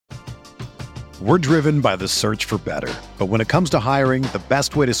We're driven by the search for better. But when it comes to hiring, the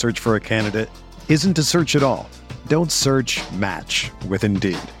best way to search for a candidate isn't to search at all. Don't search, match with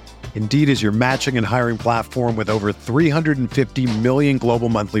Indeed. Indeed is your matching and hiring platform with over 350 million global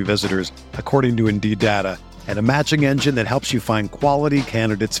monthly visitors, according to Indeed data, and a matching engine that helps you find quality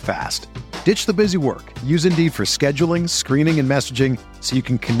candidates fast. Ditch the busy work. Use Indeed for scheduling, screening, and messaging so you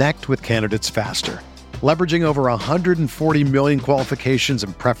can connect with candidates faster. Leveraging over 140 million qualifications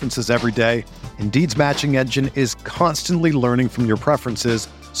and preferences every day, Indeed's matching engine is constantly learning from your preferences,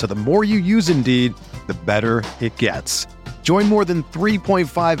 so the more you use Indeed, the better it gets. Join more than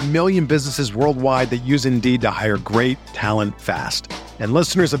 3.5 million businesses worldwide that use Indeed to hire great talent fast. And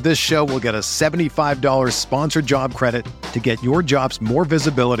listeners of this show will get a $75 sponsored job credit to get your jobs more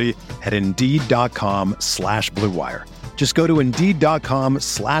visibility at Indeed.com/Blue Wire. Just go to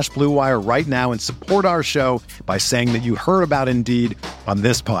Indeed.com/Blue Wire right now and support our show by saying that you heard about Indeed on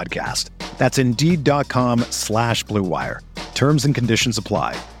this podcast. That's Indeed.com/Blue Wire. Terms and conditions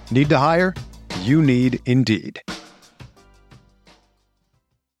apply. Need to hire? You need Indeed.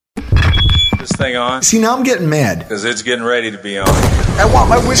 This thing on? See, now I'm getting mad. Because it's getting ready to be on. I want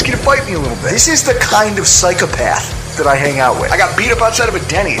my whiskey to bite me a little bit. This is the kind of psychopath that I hang out with. I got beat up outside of a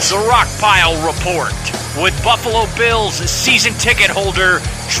Denny's. The Rockpile Report with Buffalo Bills season ticket holder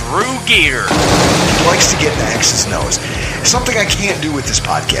Drew Gear. He likes to get in the X's nose. Something I can't do with this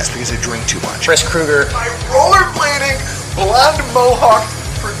podcast because I drink too much. Chris Kruger. My rollerblading, blonde mohawk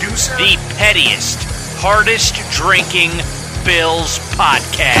producer. The pettiest, hardest drinking Bills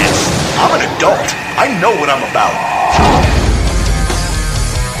podcast. I'm an adult. I know what I'm about.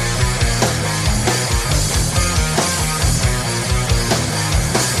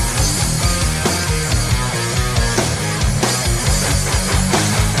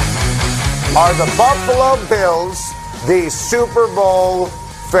 Are the Buffalo Bills the Super Bowl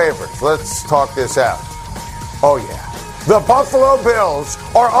favorites? Let's talk this out. Oh, yeah. The Buffalo Bills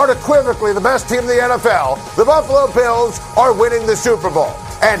are unequivocally the best team in the NFL. The Buffalo Bills are winning the Super Bowl.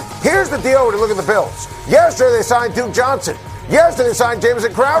 And here's the deal when you look at the Bills. Yesterday they signed Duke Johnson. Yesterday they signed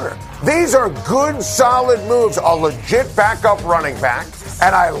Jamison Crowder. These are good, solid moves. A legit backup running back.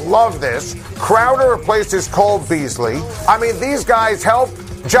 And I love this. Crowder replaces Cole Beasley. I mean, these guys help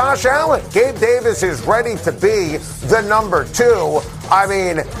Josh Allen. Gabe Davis is ready to be the number 2. I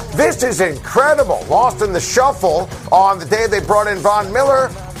mean, this is incredible. Lost in the shuffle on the day they brought in Von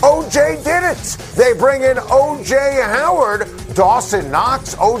Miller. OJ did it. They bring in OJ Howard, Dawson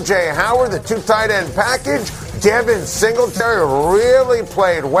Knox, OJ Howard, the 2 tight end package. Devin Singletary really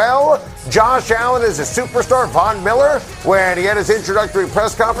played well. Josh Allen is a superstar. Von Miller, when he had his introductory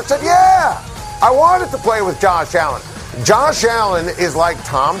press conference, said, yeah, I wanted to play with Josh Allen. Josh Allen is like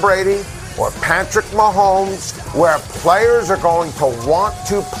Tom Brady or Patrick Mahomes, where players are going to want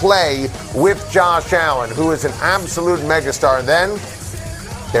to play with Josh Allen, who is an absolute megastar. And then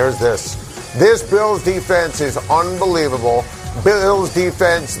there's this. This Bills defense is unbelievable. Bills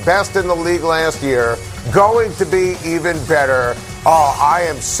defense, best in the league last year, going to be even better. Oh, I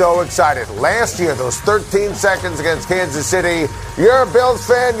am so excited. Last year, those 13 seconds against Kansas City, you're a Bills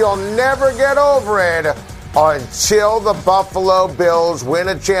fan, you'll never get over it until the Buffalo Bills win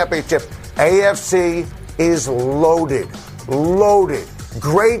a championship. AFC is loaded. Loaded.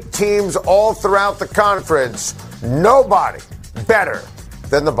 Great teams all throughout the conference. Nobody better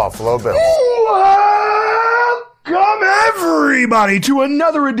than the Buffalo Bills. Welcome, everybody, to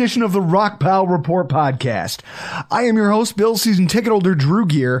another edition of the Rockpile Report podcast. I am your host, Bills season ticket holder Drew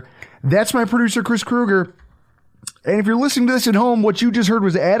Gear. That's my producer, Chris Kruger. And if you're listening to this at home, what you just heard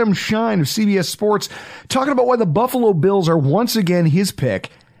was Adam Shine of CBS Sports talking about why the Buffalo Bills are once again his pick,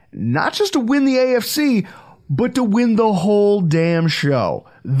 not just to win the AFC, but to win the whole damn show,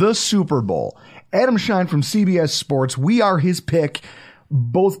 the Super Bowl. Adam Shine from CBS Sports, we are his pick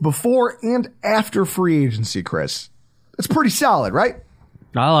both before and after free agency, Chris. It's pretty solid, right?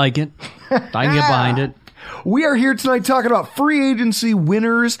 I like it. I can get behind it. We are here tonight talking about free agency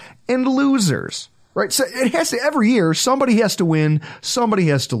winners and losers. Right, so it has to, every year, somebody has to win, somebody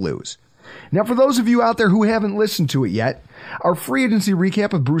has to lose. Now, for those of you out there who haven't listened to it yet, our free agency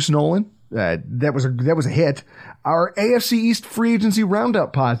recap with Bruce Nolan, that was a hit. Our AFC East free agency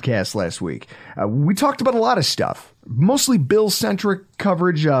roundup podcast last week. We talked about a lot of stuff, mostly Bill-centric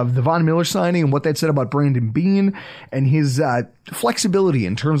coverage of the Von Miller signing and what that said about Brandon Beane and his flexibility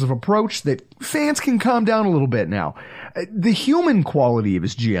in terms of approach that fans can calm down a little bit now. The human quality of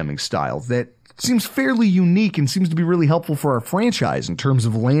his GMing style that seems fairly unique and seems to be really helpful for our franchise in terms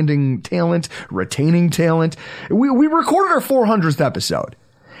of landing talent, retaining talent. We recorded our 400th episode.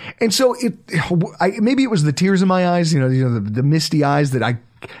 And so maybe it was the tears in my eyes, the misty eyes that I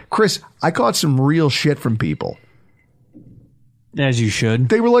Chris, I caught some real shit from people. As you should.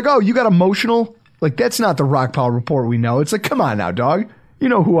 They were like, oh, you got emotional? Like, that's not the Rockpile report we know. It's like, come on now, dog. You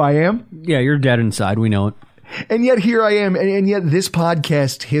know who I am. Yeah, you're dead inside. We know it. And yet here I am. And yet this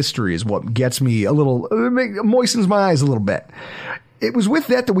podcast history is what gets me a little, moistens my eyes a little bit. It was with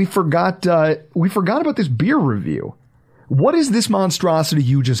that we forgot about this beer review. What is this monstrosity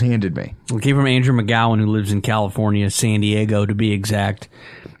you just handed me? It came from Andrew McGowan, who lives in California, San Diego to be exact.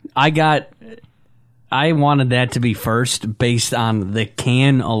 I wanted that to be first based on the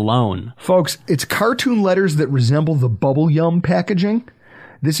can alone. Folks, it's cartoon letters that resemble the Bubble Yum packaging.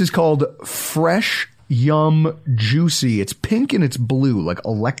 This is called Fresh Yum Juicy. It's pink and it's blue, like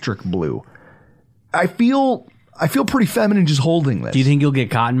electric blue. I feel pretty feminine just holding this. Do you think you'll get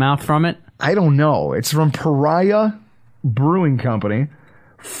cottonmouth from it? I don't know. It's from Pariah Brewing Company.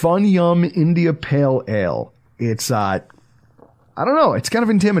 Fun Yum India Pale Ale. It's I don't know. It's kind of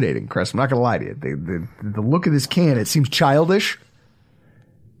intimidating, Chris. I'm not going to lie to you. The look of this can, it seems childish.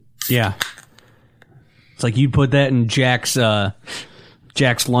 Yeah. It's like you'd put that in Jack's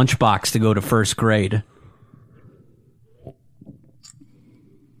lunchbox to go to first grade.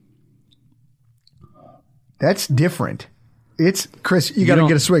 That's different. It's, Chris, you got to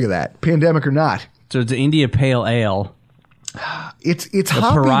get a swig of that, pandemic or not. So it's an India Pale Ale. It's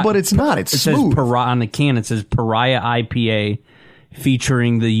hoppy, but it's not. It's smooth. Says on the can, it says Pariah IPA,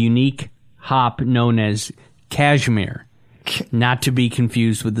 featuring the unique hop known as cashmere, not to be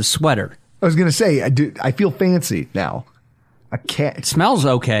confused with the sweater. I was going to say, I feel fancy now. It smells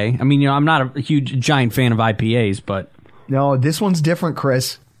okay. I mean, I'm not a giant fan of IPAs, but... No, this one's different,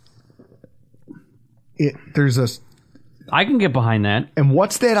 Chris. I can get behind that. And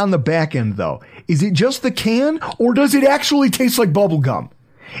what's that on the back end, though? Is it just the can, or does it actually taste like bubble gum?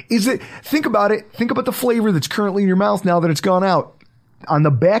 Think about it. Think about the flavor that's currently in your mouth now that it's gone out. On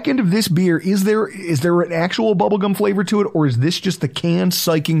the back end of this beer, is there an actual bubblegum flavor to it, or is this just the can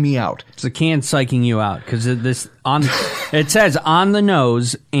psyching me out? It's the can psyching you out, because it says on the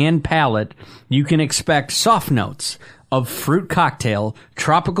nose and palate, you can expect soft notes of fruit cocktail,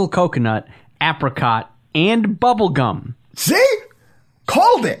 tropical coconut, apricot, and bubblegum. See?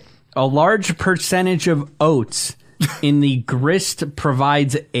 Called it! A large percentage of oats in the grist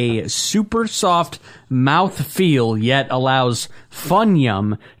provides a super soft mouth feel, yet allows Fun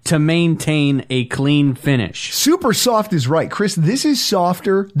Yum to maintain a clean finish. Super soft is right. Chris, this is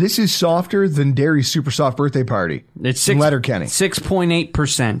softer than Dairy's Super Soft Birthday Party. It's Letterkenny.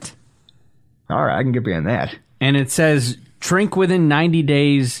 6.8%. All right, I can get behind that. And it says drink within 90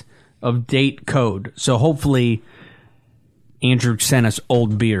 days of date code. So hopefully Andrew sent us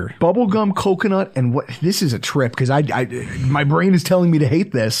old beer. Bubblegum, coconut, and what? This is a trip because my brain is telling me to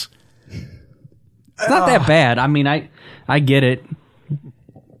hate this. It's not that bad. I mean, I get it.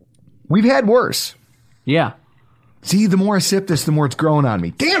 We've had worse. Yeah. See, the more I sip this, the more it's growing on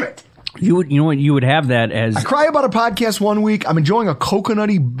me. Damn it! You know what? You would have that as I cry about a podcast one week. I'm enjoying a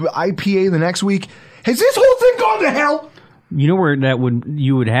coconutty IPA the next week. Has this whole thing gone to hell? You know where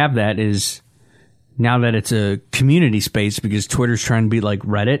you would have that is. Now that it's a community space because Twitter's trying to be like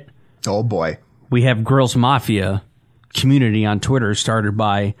Reddit. Oh, boy. We have Girls Mafia community on Twitter started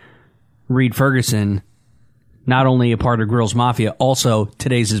by Reed Ferguson, not only a part of Girls Mafia, also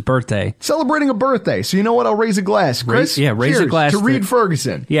today's his birthday. Celebrating a birthday. So you know what? I'll raise a glass. Chris? Raise a glass. To Reed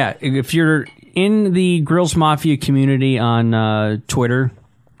Ferguson. Yeah, if you're in the Girls Mafia community on Twitter,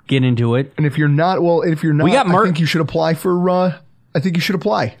 get into it. And if you're not, we got I think you should apply for... I think you should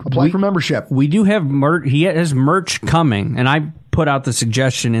apply for membership. We do have merch. He has merch coming, and I put out the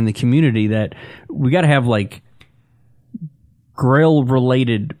suggestion in the community that we got to have like grill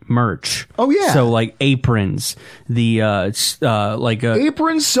related merch. Oh yeah, so like aprons, aprons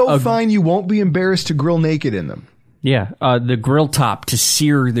so fine you won't be embarrassed to grill naked in them. Yeah, the grill top to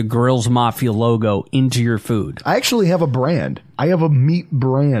sear the Grills Mafia logo into your food. I actually have a brand. I have a meat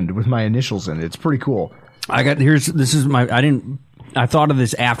brand with my initials in it. It's pretty cool. I thought of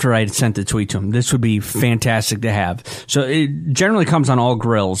this after I had sent the tweet to him. This would be fantastic to have. So it generally comes on all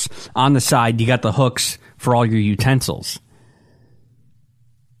grills. On the side, you got the hooks for all your utensils.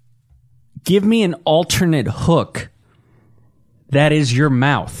 Give me an alternate hook that is your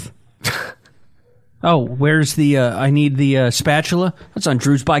mouth. Oh, where's the, I need the spatula? That's on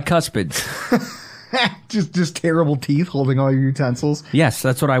Drew's Bicuspids. just terrible teeth holding all your utensils? Yes,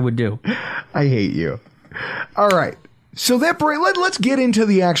 that's what I would do. I hate you. All right. So let's get into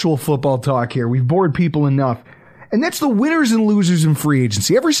the actual football talk here. We've bored people enough. And that's the winners and losers in free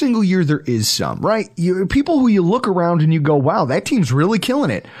agency. Every single year there is some, right? People who you look around and you go, wow, that team's really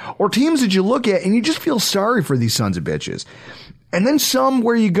killing it. Or teams that you look at and you just feel sorry for these sons of bitches. And then some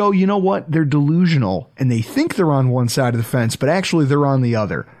where you go, you know what? They're delusional and they think they're on one side of the fence, but actually they're on the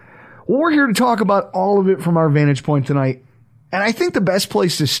other. Well, we're here to talk about all of it from our vantage point tonight. And I think the best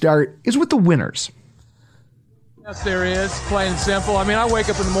place to start is with the winners. Yes, there is. Plain and simple. I mean, I wake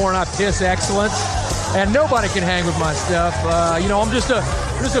up in the morning, I piss excellence, and nobody can hang with my stuff. I'm just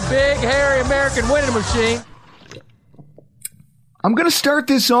a big, hairy American winning machine. I'm going to start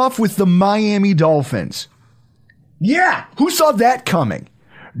this off with the Miami Dolphins. Yeah, who saw that coming?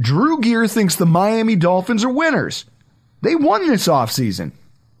 Drew Gear thinks the Miami Dolphins are winners. They won this offseason.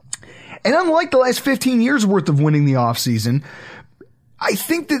 And unlike the last 15 years worth of winning the offseason, I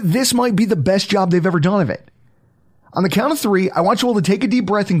think that this might be the best job they've ever done of it. On the count of 3, I want you all to take a deep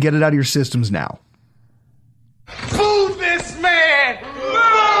breath and get it out of your systems now. Boo this man!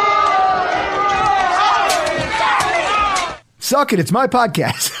 Suck it, it's my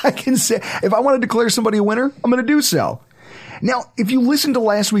podcast. I can say, if I want to declare somebody a winner, I'm going to do so. Now, if you listened to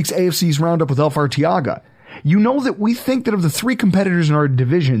last week's AFC's roundup with Elf Artiaga, you know that we think that of the 3 competitors in our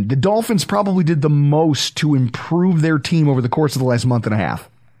division, the Dolphins probably did the most to improve their team over the course of the last month and a half.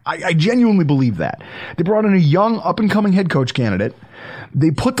 I genuinely believe that. They brought in a young, up-and-coming head coach candidate.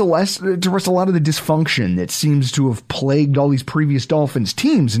 They put to rest a lot of the dysfunction that seems to have plagued all these previous Dolphins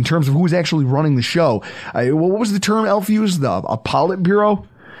teams in terms of who was actually running the show. What was the term Elf used? A Politburo?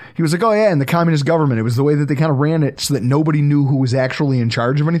 He was like, oh yeah, in the communist government, it was the way that they kind of ran it so that nobody knew who was actually in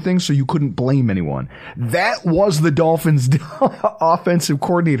charge of anything, so you couldn't blame anyone. That was the Dolphins' offensive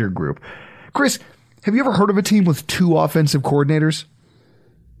coordinator group. Chris, have you ever heard of a team with 2 offensive coordinators?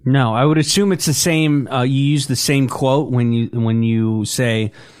 No, I would assume it's the same. You use the same quote when you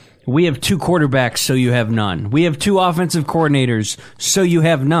say, "We have 2 quarterbacks, so you have none. We have 2 offensive coordinators, so you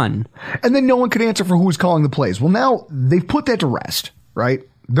have none." And then no one could answer for who was calling the plays. Well, now they've put that to rest, right?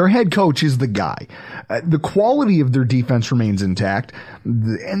 Their head coach is the guy. The quality of their defense remains intact.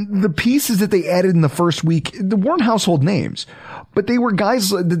 And the pieces that they added in the first week, they weren't household names. But they were guys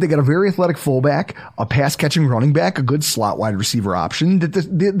that they got a very athletic fullback, a pass-catching running back, a good slot wide receiver option that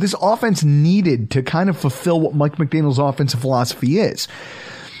this offense needed to kind of fulfill what Mike McDaniel's offensive philosophy is.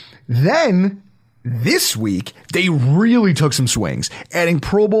 Then, this week, they really took some swings, adding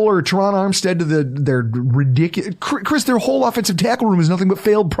Pro Bowler Teron Armstead to their ridiculous... Chris, their whole offensive tackle room is nothing but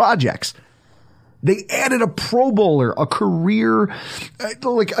failed projects. They added a Pro Bowler, a career...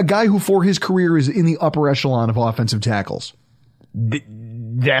 like a guy who for his career is in the upper echelon of offensive tackles.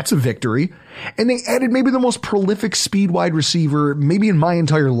 That's a victory. And they added maybe the most prolific speed wide receiver maybe in my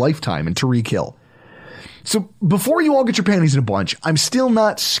entire lifetime in Tyreek Hill. So before you all get your panties in a bunch, I'm still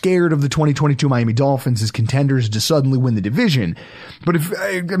not scared of the 2022 Miami Dolphins as contenders to suddenly win the division. But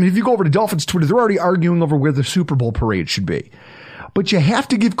if you go over to Dolphins Twitter, they're already arguing over where the Super Bowl parade should be. But you have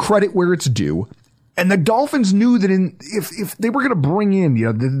to give credit where it's due. And the Dolphins knew that if they were going to bring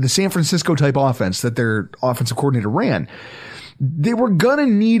in, the San Francisco type offense that their offensive coordinator ran, they were going to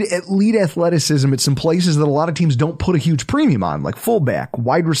need elite athleticism at some places that a lot of teams don't put a huge premium on, like fullback,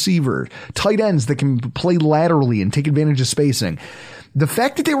 wide receiver, tight ends that can play laterally and take advantage of spacing. The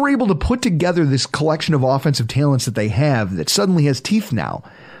fact that they were able to put together this collection of offensive talents that they have that suddenly has teeth now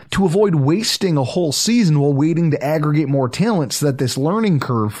to avoid wasting a whole season while waiting to aggregate more talent so that this learning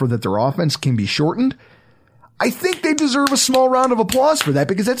curve for that their offense can be shortened, I think they deserve a small round of applause for that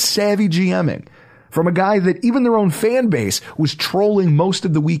because that's savvy GMing from a guy that even their own fan base was trolling most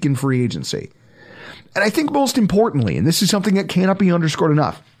of the week in free agency. And I think most importantly, and this is something that cannot be underscored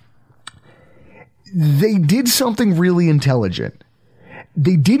enough, they did something really intelligent.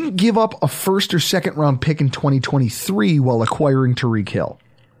 They didn't give up a first or second round pick in 2023 while acquiring Tyreek Hill.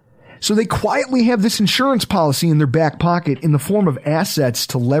 So they quietly have this insurance policy in their back pocket in the form of assets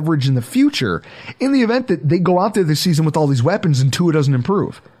to leverage in the future in the event that they go out there this season with all these weapons and Tua doesn't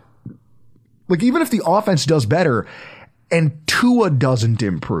improve. Like, even if the offense does better and Tua doesn't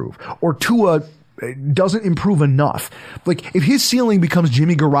improve, or Tua doesn't improve enough, like, if his ceiling becomes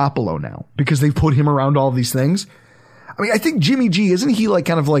Jimmy Garoppolo now because they've put him around all these things, I mean, I think Jimmy G, isn't he like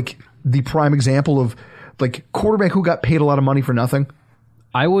kind of like the prime example of like quarterback who got paid a lot of money for nothing?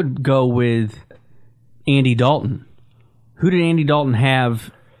 I would go with Andy Dalton. Who did Andy Dalton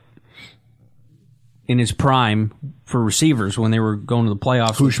have in his prime for receivers when they were going to the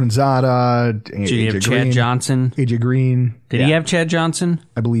playoffs? Hushmanzada, Did he have Chad Johnson? AJ Green. Did he have Chad Johnson?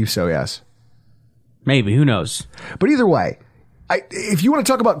 I believe so, yes. Maybe, who knows? But either way, if you want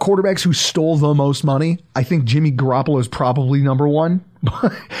to talk about quarterbacks who stole the most money, I think Jimmy Garoppolo is probably number one.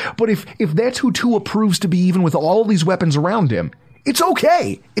 But if that's who Tua proves to be, even with all these weapons around him, It's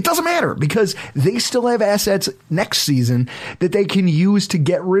okay. It doesn't matter because they still have assets next season that they can use to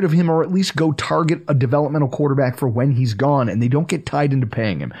get rid of him or at least go target a developmental quarterback for when he's gone and they don't get tied into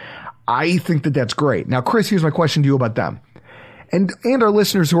paying him. I think that that's great. Now, Chris, here's my question to you about them. And our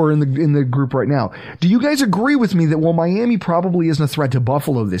listeners who are in the group right now. Do you guys agree with me that while Miami probably isn't a threat to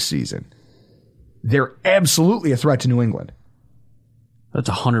Buffalo this season, they're absolutely a threat to New England? That's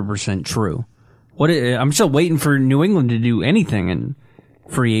 100% true. I'm still waiting for New England to do anything in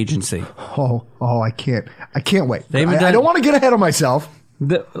free agency. Oh, I can't wait. I don't want to get ahead of myself.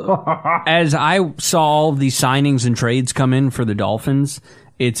 As I saw all of these signings and trades come in for the Dolphins,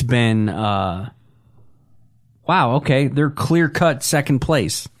 it's been, wow, okay, they're clear-cut second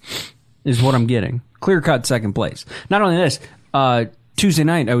place is what I'm getting. Clear-cut second place. Not only this, Tuesday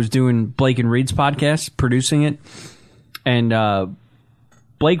night I was doing Blake and Reed's podcast, producing it, and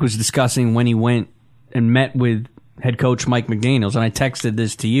Blake was discussing when he went and met with head coach Mike McDaniels, and I texted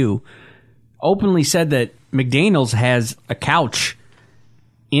this to you, openly said that McDaniels has a couch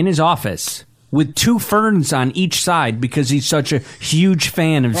in his office with 2 ferns on each side because he's such a huge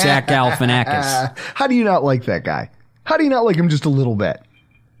fan of Zach Galifianakis. How do you not like that guy? How do you not like him just a little bit?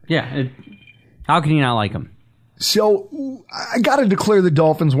 Yeah, how can you not like him? So I got to declare the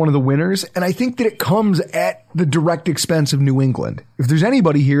Dolphins one of the winners, and I think that it comes at the direct expense of New England. If there's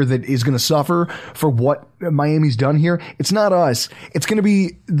anybody here that is going to suffer for what Miami's done here, it's not us. It's going to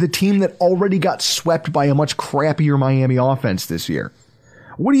be the team that already got swept by a much crappier Miami offense this year.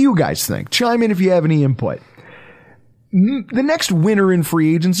 What do you guys think? Chime in if you have any input. The next winner in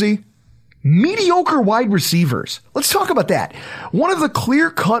free agency, mediocre wide receivers. Let's talk about that. One of the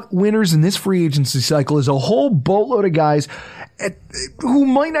clear-cut winners in this free agency cycle is a whole boatload of guys who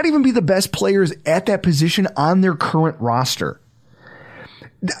might not even be the best players at that position on their current roster.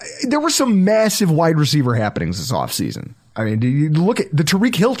 There were some massive wide receiver happenings this offseason. I mean, you look at the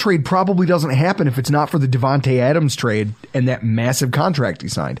Tyreek Hill trade probably doesn't happen if it's not for the Devontae Adams trade and that massive contract he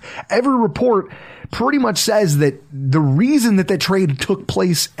signed. Every report pretty much says that the reason that trade took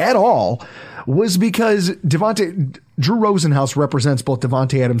place at all was because Drew Rosenhaus represents both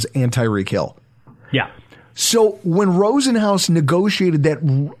Devontae Adams and Tyreek Hill. Yeah. So when Rosenhaus negotiated that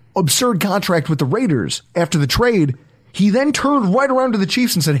absurd contract with the Raiders after the trade, he then turned right around to the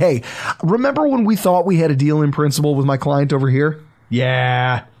Chiefs and said, hey, remember when we thought we had a deal in principle with my client over here?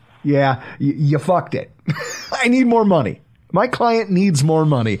 Yeah, you fucked it. I need more money. My client needs more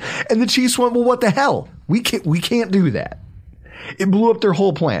money. And the Chiefs went, well, what the hell? We can't do that. It blew up their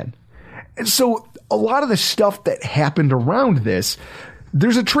whole plan. And so a lot of the stuff that happened around this,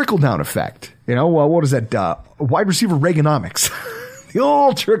 there's a trickle-down effect. You know, what is that? Wide receiver Reaganomics. The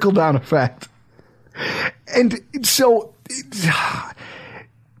old trickle-down effect. And so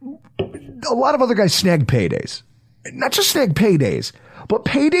a lot of other guys snag paydays. Not just snag paydays, but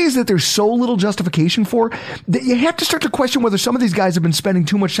paydays that there's so little justification for that you have to start to question whether some of these guys have been spending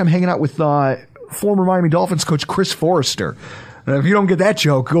too much time hanging out with former Miami Dolphins coach Chris Forrester. If you don't get that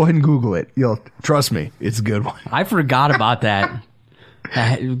joke, go ahead and Google it. You'll trust me, it's a good one. I forgot about that.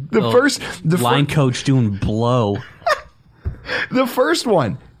 The line coach doing blow. The first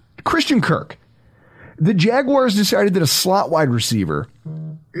one, Christian Kirk. The Jaguars decided that a slot wide receiver,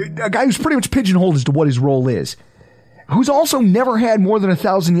 a guy who's pretty much pigeonholed as to what his role is, who's also never had more than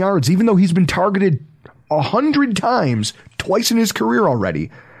 1,000 yards, even though he's been targeted 100 times, twice in his career already.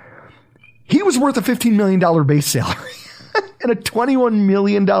 He was worth a $15 million base salary and a $21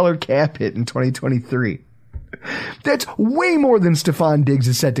 million cap hit in 2023. That's way more than Stephon Diggs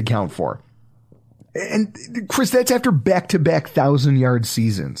is set to count for. And Chris, that's after back-to-back 1,000-yard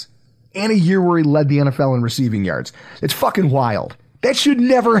seasons. And a year where he led the NFL in receiving yards. It's fucking wild. That should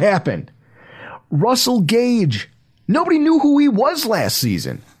never happen. Russell Gage. Nobody knew who he was last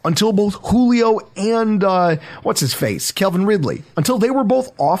season until both Julio and, Calvin Ridley. Until they were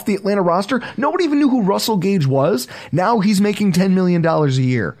both off the Atlanta roster, nobody even knew who Russell Gage was. Now he's making $10 million a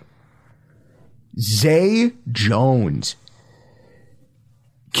year. Zay Jones.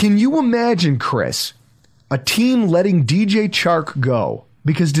 Can you imagine, Chris, a team letting DJ Chark go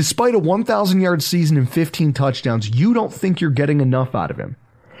because despite a 1,000-yard season and 15 touchdowns, you don't think you're getting enough out of him?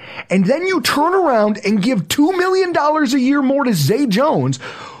 And then you turn around and give $2 million a year more to Zay Jones,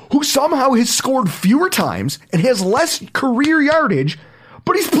 who somehow has scored fewer times and has less career yardage,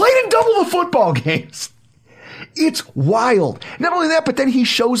 but he's played in double the football games. It's wild. Not only that, but then he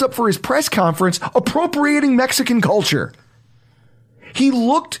shows up for his press conference appropriating Mexican culture. He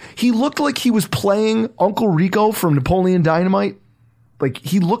looked like he was playing Uncle Rico from Napoleon Dynamite. Like,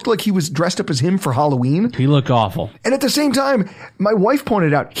 he looked like he was dressed up as him for Halloween. He looked awful. And at the same time, my wife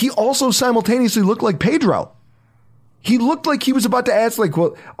pointed out, he also simultaneously looked like Pedro. He looked like he was about to ask, like,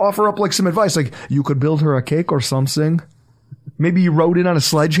 well, offer up like some advice, like you could build her a cake or something. Maybe he rode in on a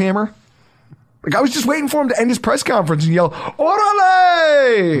sledgehammer. Like, I was just waiting for him to end his press conference and yell,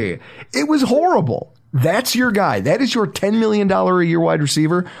 "Orale!" It was horrible. That's your guy. That is your $10 million a year wide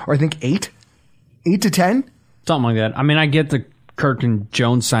receiver, or I think 8 to 10, something like that. I mean, I get the Kirk and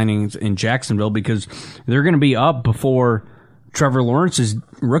Jones signings in Jacksonville because they're going to be up before Trevor Lawrence's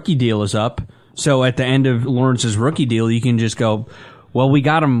rookie deal is up. So at the end of Lawrence's rookie deal, you can just go, well, we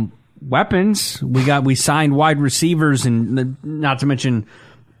got him weapons. We signed wide receivers, and not to mention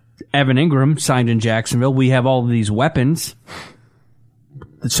Evan Ingram signed in Jacksonville. We have all of these weapons.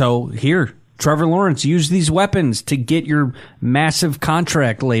 So here, Trevor Lawrence, use these weapons to get your massive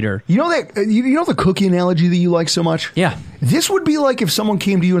contract later. You know that you know the cookie analogy that you like so much? Yeah. This would be like if someone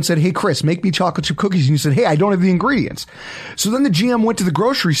came to you and said, "Hey, Chris, make me chocolate chip cookies." And you said, "Hey, I don't have the ingredients." So then the GM went to the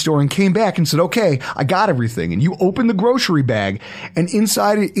grocery store and came back and said, "Okay, I got everything." And you open the grocery bag, and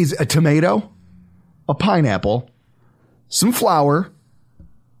inside it is a tomato, a pineapple, some flour,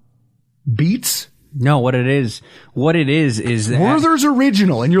 beets. No, what it is that Werther's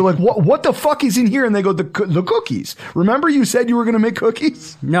Original. And you're like, what the fuck is in here? And they go, the cookies. Remember you said you were going to make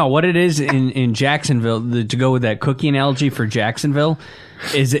cookies? No, what it is in Jacksonville, to go with that cookie analogy for Jacksonville,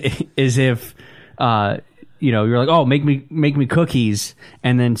 is if, you're like, oh, make me cookies.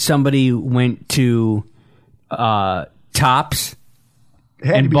 And then somebody went to, Tops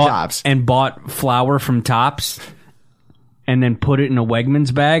and bought flour from Tops and then put it in a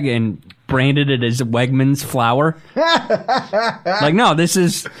Wegmans bag and branded it as Wegmans flour. Like, no,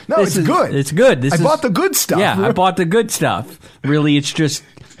 it's good. It's good. I bought the good stuff. Yeah, I bought the good stuff. Really, it's just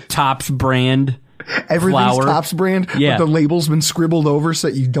Tops brand. Everything's flour. Tops brand, yeah. But the label's been scribbled over so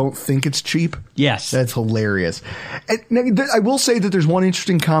that you don't think it's cheap. Yes. That's hilarious. And I will say that there's one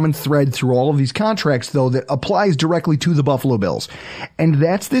interesting common thread through all of these contracts, though, that applies directly to the Buffalo Bills. And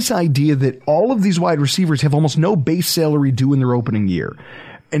that's this idea that all of these wide receivers have almost no base salary due in their opening year,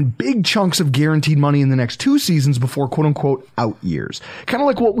 and big chunks of guaranteed money in the next 2 seasons before quote-unquote out years. Kind of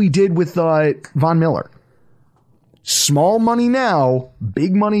like what we did with Von Miller. Small money now,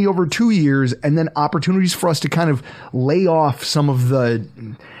 big money over 2 years, and then opportunities for us to kind of lay off some of the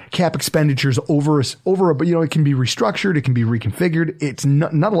cap expenditures over, but it can be restructured, it can be reconfigured. It's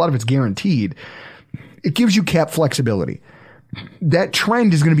not a lot of it's guaranteed. It gives you cap flexibility. That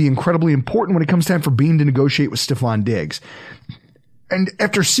trend is going to be incredibly important when it comes time for Bean to negotiate with Stephon Diggs. And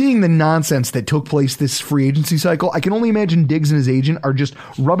after seeing the nonsense that took place this free agency cycle, I can only imagine Diggs and his agent are just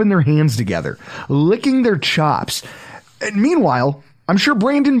rubbing their hands together, licking their chops. And meanwhile, I'm sure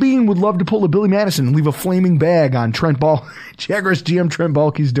Brandon Bean would love to pull a Billy Madison and leave a flaming bag on Jaguars GM Trent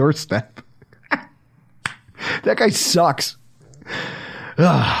Baalke's doorstep. That guy sucks.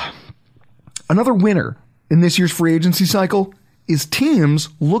 Another winner in this year's free agency cycle is teams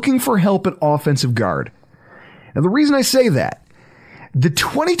looking for help at offensive guard. Now, the reason I say that, the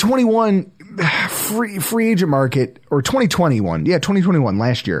 2021 free agent market, or 2021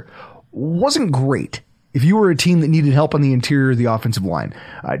 last year, wasn't great if you were a team that needed help on the interior of the offensive line.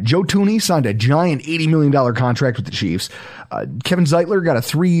 Joe Thuney signed a giant $80 million contract with the Chiefs. Kevin Zeitler got a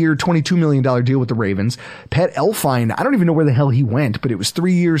 3-year, $22 million deal with the Ravens. Pat Elflein, I don't even know where the hell he went, but it was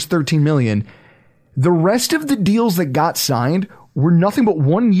 3 years, $13 million. The rest of the deals that got signed were nothing but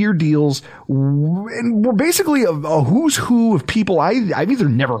 1-year deals, and were basically a who's who of people I've either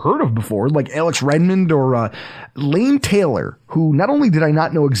never heard of before, like Alex Redmond or Lane Taylor, who not only did I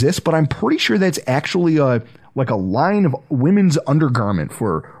not know exists, but I'm pretty sure that's actually a line of women's undergarment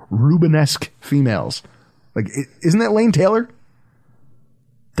for Rubenesque females. Like, isn't that Lane Taylor?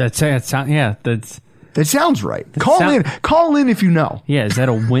 That sounds right. Call in if you know. Yeah, I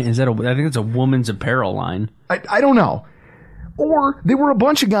think it's a woman's apparel line. I don't know. Or they were a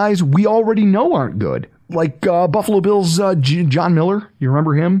bunch of guys we already know aren't good, like Buffalo Bills John Miller. You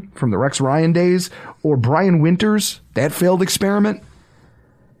remember him from the Rex Ryan days? Or Brian Winters, that failed experiment.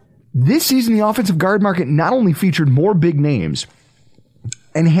 This season, the offensive guard market not only featured more big names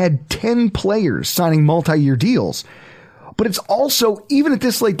and had 10 players signing multi-year deals, but it's also, even at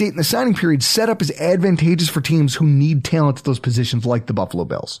this late date in the signing period, set up as advantageous for teams who need talent at those positions like the Buffalo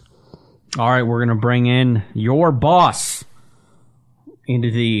Bills. All right, we're going to bring in your boss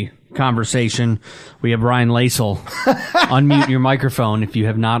into the conversation. We have Ryan Lasel. Unmute your microphone if you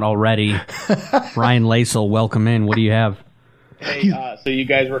have not already. Ryan Lasel, welcome in. What do you have? Hey, so you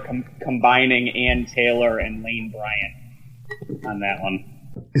guys were combining Ann Taylor and Lane Bryant on that one.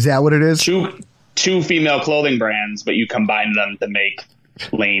 Is that what it is? Two female clothing brands, but you combined them to make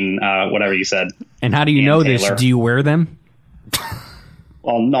Lane, whatever you said. And how do you know this? Do you wear them?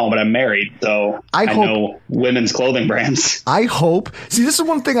 Well, no, but I'm married, so I know women's clothing brands. I hope. See, this is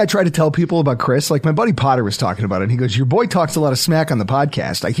one thing I try to tell people about Chris. Like my buddy Potter was talking about it. And he goes, your boy talks a lot of smack on the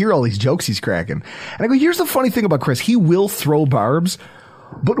podcast. I hear all these jokes he's cracking. And I go, here's the funny thing about Chris. He will throw barbs.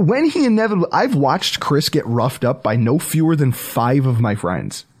 But when he inevitably, I've watched Chris get roughed up by no fewer than 5 of my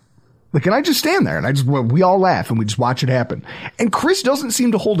friends. Like, and I just stand there and we all laugh and we just watch it happen. And Chris doesn't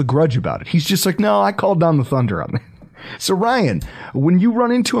seem to hold a grudge about it. He's just like, no, I called down the thunder on that. So Ryan, when you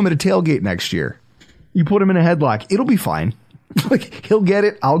run into him at a tailgate next year, you put him in a headlock, it'll be fine. Like, he'll get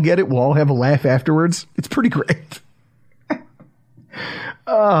it, I'll get it, we'll all have a laugh afterwards. It's pretty great.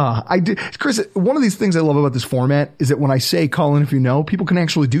 Chris, one of these things I love about this format is that when I say call in if you know, people can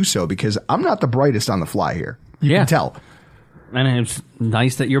actually do so because I'm not the brightest on the fly here. You can tell. And it's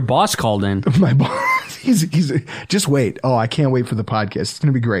nice that your boss called in. My boss, he's just wait. Oh, I can't wait for the podcast. It's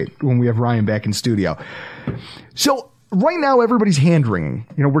going to be great when we have Ryan back in studio. So right now, everybody's hand wringing.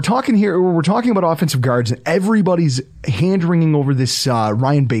 You know, we're talking about offensive guards, and everybody's hand wringing over this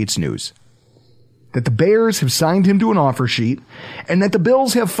Ryan Bates news. That the Bears have signed him to an offer sheet, and that the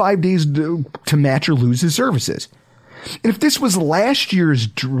Bills have 5 days to match or lose his services. And if this was last year's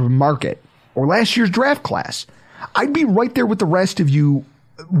market or last year's draft class, I'd be right there with the rest of you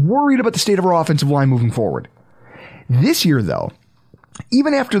worried about the state of our offensive line moving forward. This year, though,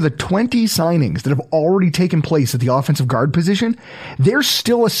 even after the 20 signings that have already taken place at the offensive guard position, there's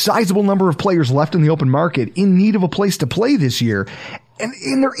still a sizable number of players left in the open market in need of a place to play this year.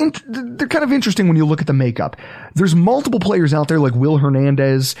 And they're kind of interesting when you look at the makeup. There's multiple players out there like Will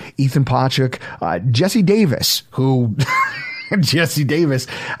Hernandez, Ethan Pochuk, Jesse Davis,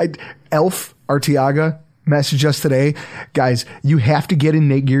 Elf Arteaga messaged us today. Guys, you have to get in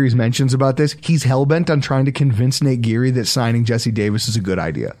Nate Geary's mentions about this. He's hellbent on trying to convince Nate Geary that signing Jesse Davis is a good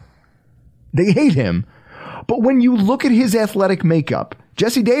idea. They hate him. But when you look at his athletic makeup,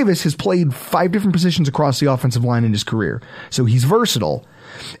 Jesse Davis has played 5 different positions across the offensive line in his career. So he's versatile.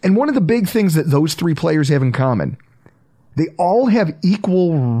 And one of the big things that those 3 players have in common, they all have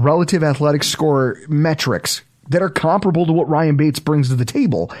equal relative athletic score metrics that are comparable to what Ryan Bates brings to the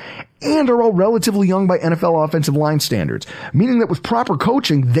table and are all relatively young by NFL offensive line standards, meaning that with proper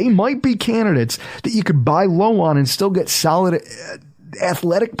coaching, they might be candidates that you could buy low on and still get solid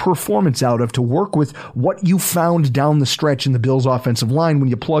athletic performance out of to work with what you found down the stretch in the Bills offensive line when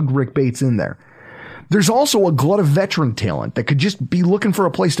you plugged Rick Bates in there. There's also a glut of veteran talent that could just be looking for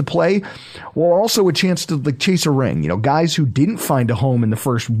a place to play, while also a chance to chase a ring. You know, guys who didn't find a home in the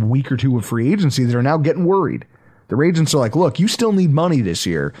first week or 2 of free agency that are now getting worried. Their agents are like, look, you still need money this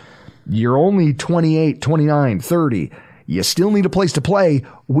year. You're only 28, 29, 30. You still need a place to play.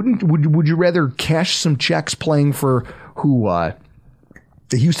 Would you rather cash some checks playing for the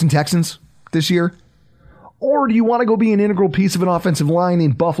Houston Texans this year? Or do you want to go be an integral piece of an offensive line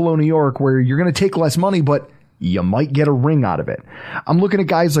in Buffalo, New York, where you're going to take less money, but you might get a ring out of it? I'm looking at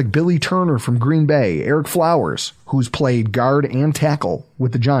guys like Billy Turner from Green Bay, Eric Flowers, who's played guard and tackle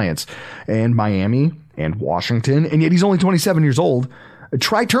with the Giants, and Miami and Washington, and yet he's only 27 years old.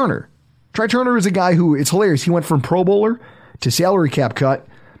 Try Turner. Try Turner is a guy who, it's hilarious, he went from Pro Bowler to salary cap cut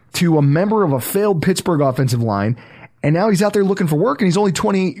to a member of a failed Pittsburgh offensive line, and now he's out there looking for work, and he's only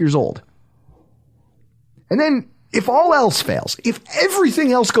 28 years old. And then, if all else fails, if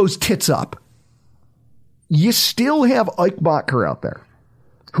everything else goes tits up, you still have Ike Bottker out there,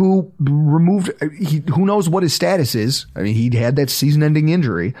 who who knows what his status is. I mean, he'd had that season-ending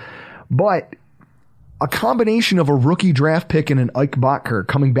injury, but a combination of a rookie draft pick and an Ike Bottker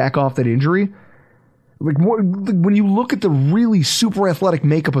coming back off that injury, when you look at the really super athletic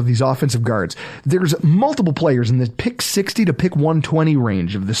makeup of these offensive guards, there's multiple players in the pick 60 to pick 120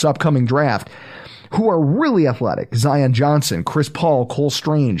 range of this upcoming draft who are really athletic. Zion Johnson, Chris Paul, Cole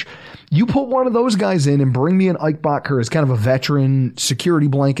Strange. You put one of those guys in and bring me an Ike Bottker as kind of a veteran security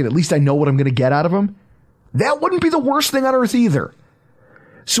blanket. At least I know what I'm going to get out of him. That wouldn't be the worst thing on earth either.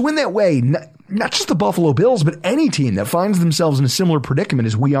 So in that way, not just the Buffalo Bills, but any team that finds themselves in a similar predicament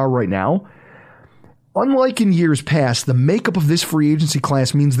as we are right now, unlike in years past, the makeup of this free agency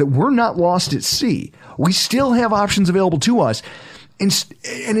class means that we're not lost at sea. We still have options available to us.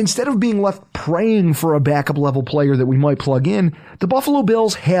 And instead of being left praying for a backup level player that we might plug in, the Buffalo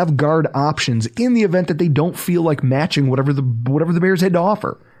Bills have guard options in the event that they don't feel like matching whatever the Bears had to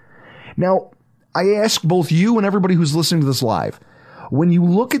offer. Now, I ask both you and everybody who's listening to this live, when you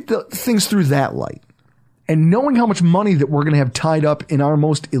look at the things through that light, and knowing how much money that we're going to have tied up in our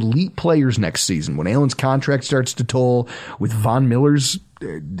most elite players next season, when Allen's contract starts to toll, with Von Miller's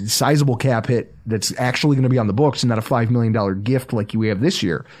sizable cap hit that's actually going to be on the books and not a $5 million gift like we have this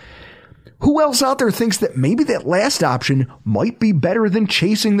year, Who else out there thinks that maybe that last option might be better than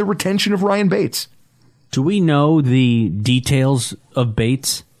chasing the retention of Ryan Bates? Do we know the details of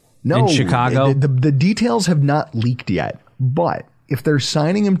Bates in Chicago? The details have not leaked yet, but if they're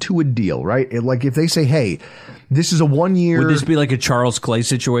signing him to a deal, right? Like if they say, hey, this is a 1 year. Would this be like a Charles Clay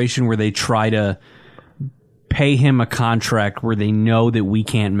situation where they try to pay him a contract where they know that we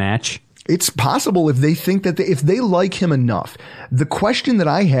can't match? It's possible if they think that if they like him enough. The question that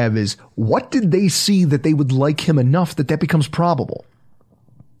I have is, what did they see that they would like him enough that becomes probable?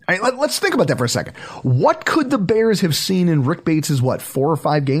 Let's think about that for a second. What could the Bears have seen in Rick Bates' 4 or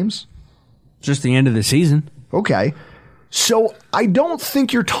 5 games? Just the end of the season. Okay. So I don't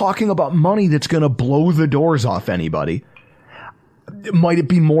think you're talking about money that's going to blow the doors off anybody. Might it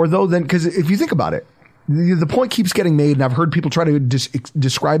be more, though? Because if you think about it, the point keeps getting made, and I've heard people try to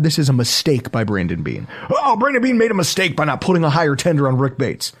describe this as a mistake by Brandon Beane. Oh, Brandon Beane made a mistake by not putting a higher tender on Rick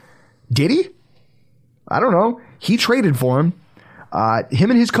Bates. Did he? I don't know. He traded for him.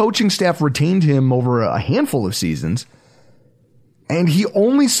 Him and his coaching staff retained him over a handful of seasons, and he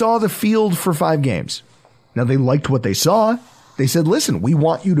only saw the field for 5 games. Now, they liked what they saw. They said, listen, we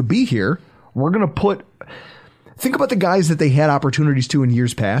want you to be here. We're going to put... Think about the guys that they had opportunities to in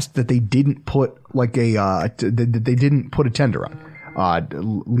years past that they didn't put that they didn't put a tender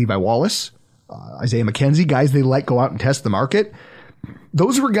on. Levi Wallace, Isaiah McKenzie, guys they let go out and test the market.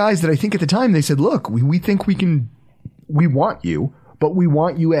 Those were guys that I think at the time they said, look, we think we want you, but we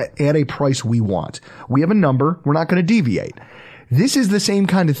want you at a price we want. We have a number. We're not going to deviate. This is the same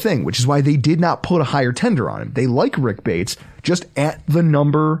kind of thing, which is why they did not put a higher tender on him. They like Rick Bates just at the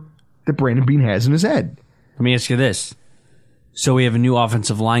number that Brandon Beane has in his head. Let me ask you this. So we have a new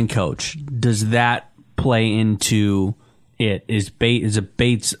offensive line coach. Does that play into it? Is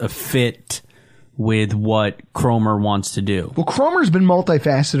Bates a fit with what Cromer wants to do? Well, Cromer's been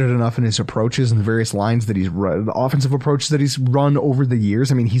multifaceted enough in his approaches and the various lines that he's run, the offensive approaches that he's run over the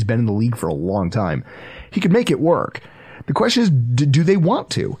years. I mean, he's been in the league for a long time. He could make it work. The question is, do they want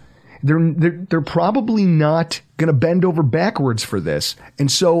to? They're probably not going to bend over backwards for this.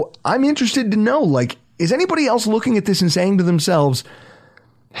 And so I'm interested to know, like, is anybody else looking at this and saying to themselves,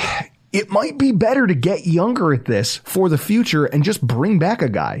 it might be better to get younger at this for the future and just bring back a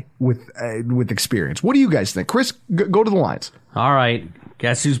guy with experience? What do you guys think? Chris, go to the lines. All right.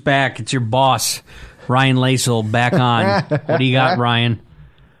 Guess who's back? It's your boss, Ryan Lasel, back on. What do you got, Ryan?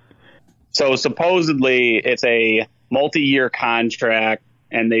 So supposedly it's a multi-year contract,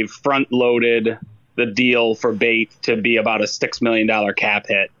 and they've front-loaded the deal for Bates to be about a $6 million cap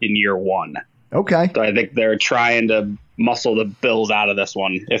hit in year 1. Okay. So I think they're trying to muscle the Bills out of this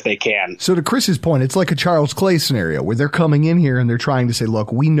one if they can. So to Chris's point, it's like a Charles Clay scenario where they're coming in here and they're trying to say,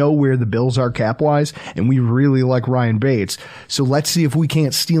 look, we know where the Bills are cap-wise, and we really like Ryan Bates, so let's see if we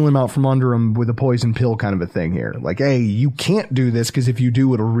can't steal him out from under him with a poison pill kind of a thing here. Like, hey, you can't do this because if you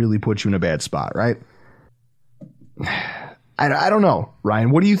do, it'll really put you in a bad spot, right? I don't know,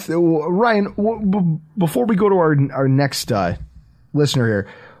 Ryan. What do you Ryan, before we go to our next listener here,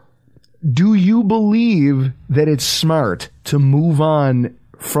 do you believe that it's smart to move on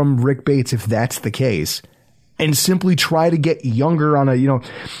from Rick Bates if that's the case and simply try to get younger on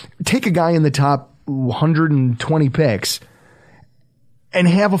take a guy in the top 120 picks and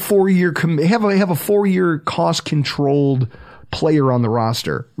have a 4-year have a 4-year cost controlled player on the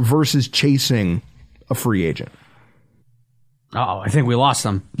roster versus chasing a free agent? Oh, I think we lost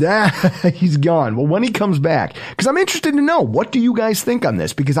him. Yeah, he's gone. Well, when he comes back, because I'm interested to know, what do you guys think on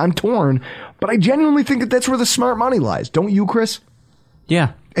this? Because I'm torn, but I genuinely think that that's where the smart money lies. Don't you, Chris?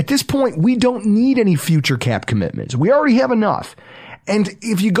 Yeah. At this point, we don't need any future cap commitments. We already have enough. And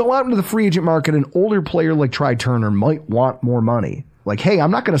if you go out into the free agent market, an older player like Try Turner might want more money. Like, hey,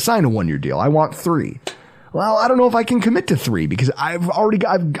 I'm not going to sign a 1-year deal. I want 3. Well, I don't know if I can commit to 3 because I'm already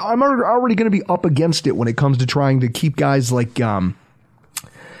going to be up against it when it comes to trying to keep guys like Stephon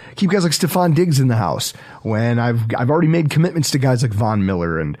Diggs in the house. When I've already made commitments to guys like Von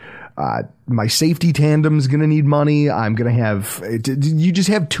Miller, and my safety tandem is going to need money. I'm going to have you just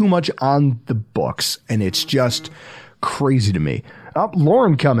have too much on the books, and it's just crazy to me.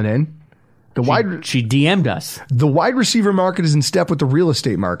 Lauren coming in. She DM'd us. The wide receiver market is in step with the real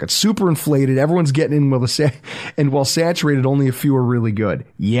estate market. Super inflated. Everyone's getting in while saturated, only a few are really good.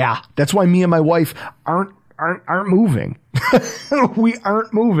 Yeah, that's why me and my wife aren't moving. We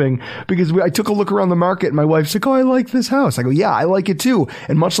aren't moving because I took a look around the market and my wife's like, "Oh, I like this house." I go, "Yeah, I like it too."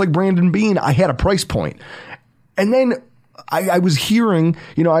 And much like Brandon Beane, I had a price point. And then I was hearing,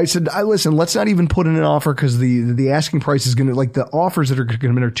 I said, listen, let's not even put in an offer because the asking price is going to, like, the offers that are going to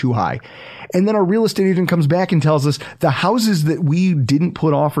come in are too high. And then our real estate agent comes back and tells us the houses that we didn't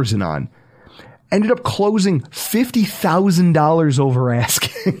put offers in on ended up closing $50,000 over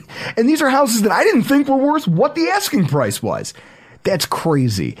asking. And these are houses that I didn't think were worth what the asking price was. That's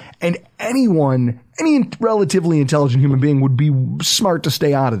crazy. And any relatively intelligent human being would be smart to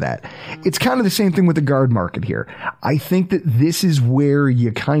stay out of that. It's kind of the same thing with the guard market here. I think that this is where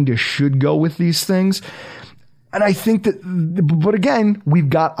you kind of should go with these things. And I think that, but again, we've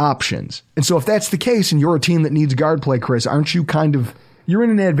got options. And so if that's the case and you're a team that needs guard play, Chris, aren't you you're in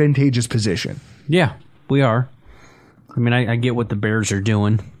an advantageous position? Yeah, we are. I mean, I get what the Bears are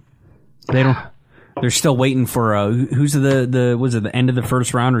doing. They're still waiting for who's was it the end of the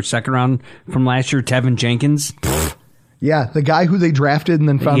first round or second round from last year? Tevin Jenkins. Yeah, the guy who they drafted and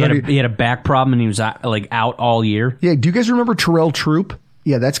then found out he had a back problem and he was out all year. Yeah, do you guys remember Terrell Troop?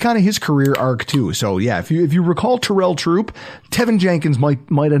 Yeah, that's kind of his career arc too. So yeah, if you recall Terrell Troop, Tevin Jenkins might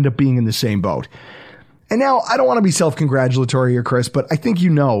end up being in the same boat. And now I don't want to be self-congratulatory here, Chris, but I think who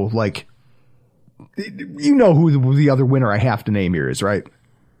the other winner I have to name here is, right?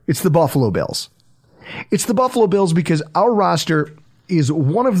 It's the Buffalo Bills. It's the Buffalo Bills because our roster is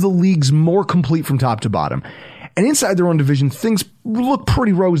one of the league's more complete from top to bottom. And inside their own division, things look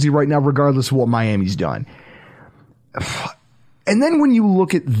pretty rosy right now, regardless of what Miami's done. And then when you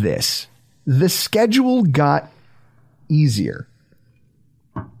look at this, the schedule got easier,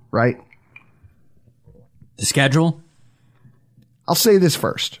 right? The schedule? I'll say this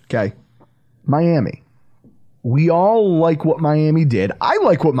first, okay? Miami. We all like what Miami did. I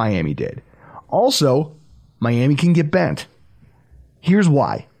like what Miami did. Also, Miami can get bent. Here's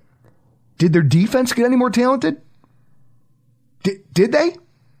why. Did their defense get any more talented? Did they?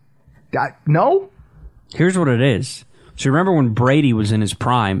 No? Here's what it is. So remember when Brady was in his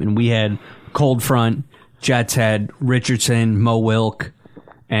prime and we had cold front, Jets had Richardson, Mo Wilk,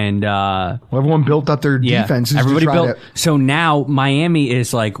 and everyone built up their defenses. Everybody built. So now Miami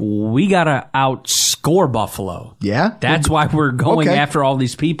is like, we gotta outscore Buffalo. Yeah, that's why we're going after all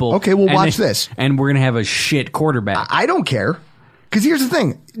these people. Okay, well, watch this, and we're gonna have a shit quarterback. I don't care, because here's the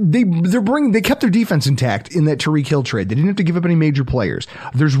thing: they kept their defense intact in that Tyreek Hill trade. They didn't have to give up any major players.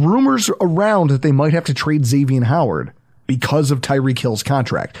 There's rumors around that they might have to trade Xavier Howard because of Tyreek Hill's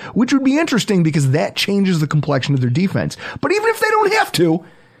contract, which would be interesting because that changes the complexion of their defense. But even if they don't have to,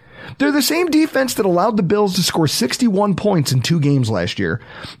 they're the same defense that allowed the Bills to score 61 points in 2 games last year.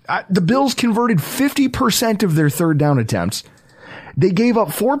 The Bills converted 50% of their third down attempts. They gave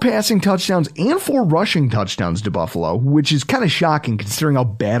up 4 passing touchdowns and 4 rushing touchdowns to Buffalo, which is kind of shocking considering how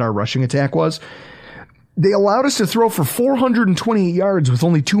bad our rushing attack was. They allowed us to throw for 428 yards with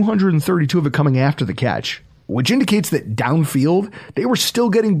only 232 of it coming after the catch, which indicates that downfield, they were still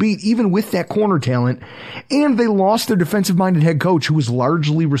getting beat even with that corner talent, and they lost their defensive-minded head coach who was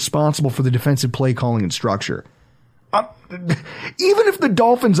largely responsible for the defensive play calling and structure. Even if the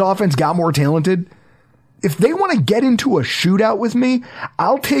Dolphins' offense got more talented, if they want to get into a shootout with me,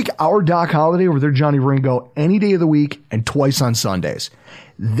 I'll take our Doc Holliday over their Johnny Ringo any day of the week and twice on Sundays.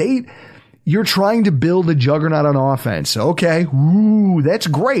 You're trying to build a juggernaut on offense. Okay, ooh, that's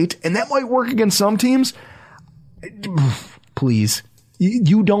great, and that might work against some teams. Please,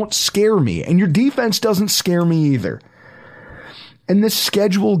 you don't scare me, and your defense doesn't scare me either. And this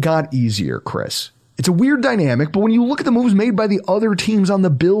schedule got easier, Chris. It's a weird dynamic, but when you look at the moves made by the other teams on the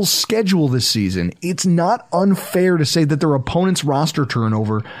Bills' schedule this season, it's not unfair to say that their opponent's roster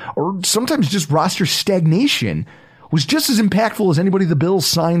turnover, or sometimes just roster stagnation, was just as impactful as anybody the Bills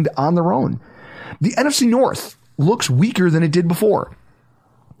signed on their own. The NFC North looks weaker than it did before.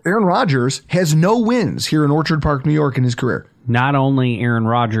 Aaron Rodgers has no wins here in Orchard Park, New York in his career. Not only Aaron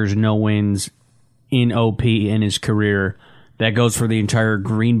Rodgers, no wins in OP in his career, that goes for the entire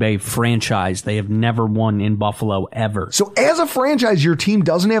Green Bay franchise. They have never won in Buffalo ever. So as a franchise, your team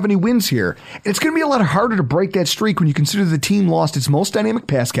doesn't have any wins here. And it's going to be a lot harder to break that streak when you consider the team lost its most dynamic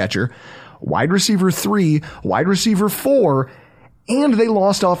pass catcher, wide receiver 3, wide receiver 4, and they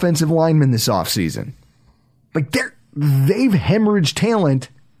lost offensive linemen this offseason. Like they've hemorrhaged talent.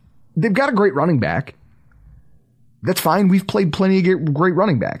 They've got a great running back. That's fine. We've played plenty of great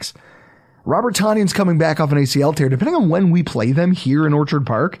running backs. Robert Tonyan's coming back off an ACL tear. Depending on when we play them here in Orchard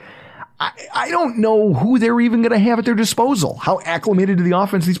Park, I don't know who they're even going to have at their disposal, how acclimated to the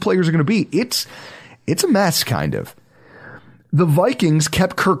offense these players are going to be. It's a mess, kind of. The Vikings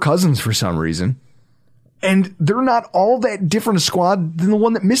kept Kirk Cousins for some reason, and they're not all that different a squad than the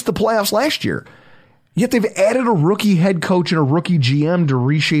one that missed the playoffs last year. Yet they've added a rookie head coach and a rookie GM to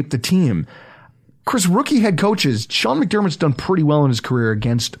reshape the team. Chris, rookie head coaches, Sean McDermott's done pretty well in his career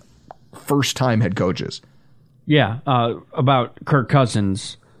against first-time head coaches. Yeah, about Kirk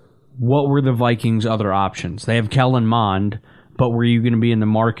Cousins, what were the Vikings' other options? They have Kellen Mond, but were you going to be in the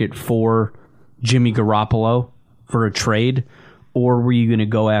market for Jimmy Garoppolo for a trade, or were you going to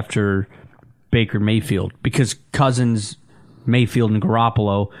go after Baker Mayfield? Because Cousins, Mayfield, and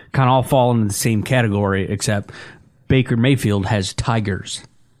Garoppolo kind of all fall into the same category, except Baker Mayfield has tigers.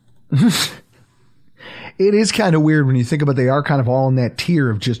 It is kind of weird when you think about they are kind of all in that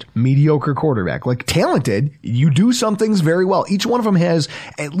tier of just mediocre quarterback. Like talented, you do some things very well. Each one of them has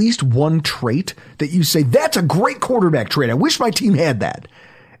at least one trait that you say, that's a great quarterback trait. I wish my team had that.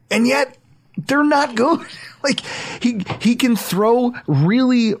 And yet, they're not good. Like, he can throw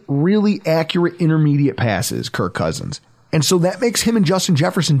really, really accurate intermediate passes, Kirk Cousins. And so that makes him and Justin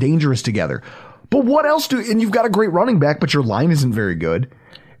Jefferson dangerous together. But what else and you've got a great running back, but your line isn't very good.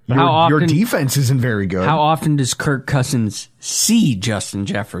 Your defense isn't very good. How often does Kirk Cousins see Justin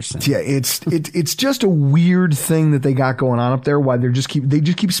Jefferson? Yeah, it's just a weird thing that they got going on up there. Why they just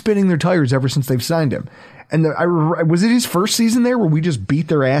keep spinning their tires ever since they've signed him. And was it his first season there where we just beat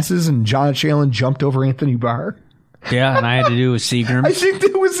their asses and Josh Allen jumped over Anthony Barr? Yeah, and I had to do a Seagrams. I think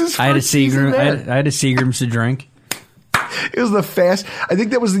that was his first season there. I had a Seagrams to drink. It was I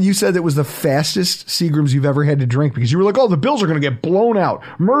think that was, you said that was the fastest Seagrams you've ever had to drink because you were like, oh, the Bills are going to get blown out,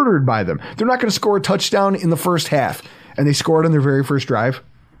 murdered by them. They're not going to score a touchdown in the first half. And they scored on their very first drive.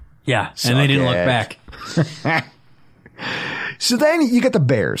 Yeah, and they didn't look back. So then you get the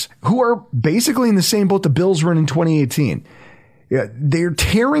Bears, who are basically in the same boat the Bills were in 2018. Yeah, they're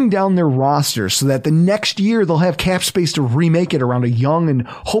tearing down their roster so that the next year they'll have cap space to remake it around a young and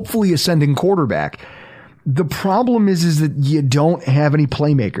hopefully ascending quarterback. The problem is that you don't have any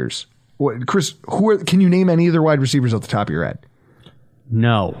playmakers. Chris, can you name any of their wide receivers off the top of your head?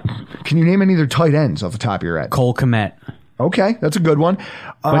 No. Can you name any of their tight ends off the top of your head? Cole Kmet. Okay, that's a good one.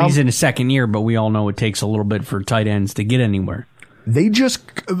 But he's in his second year, but we all know it takes a little bit for tight ends to get anywhere. They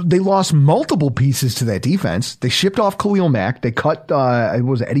lost multiple pieces to that defense. They shipped off Khalil Mack. They cut,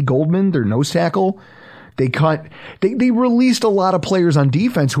 Eddie Goldman, their nose tackle. They released a lot of players on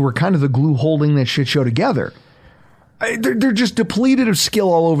defense who were kind of the glue holding that shit show together. They're just depleted of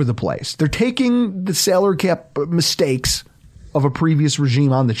skill all over the place. They're taking the salary cap mistakes of a previous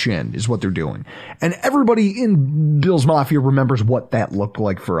regime on the chin is what they're doing. And everybody in Bills Mafia remembers what that looked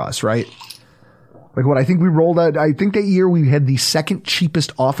like for us, right? Like what I think we rolled out. I think that year we had the second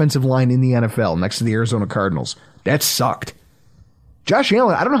cheapest offensive line in the NFL next to the Arizona Cardinals. That sucked. Josh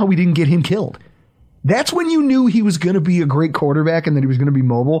Allen, I don't know how we didn't get him killed. That's when you knew he was going to be a great quarterback and that he was going to be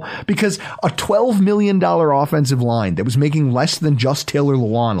mobile, because a $12 million offensive line that was making less than just Taylor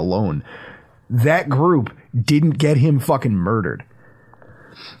Lewan alone, that group didn't get him fucking murdered.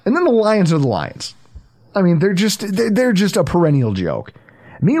 And then the Lions are the Lions. I mean, they're just a perennial joke.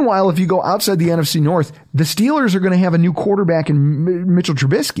 Meanwhile, if you go outside the NFC North, the Steelers are going to have a new quarterback in Mitchell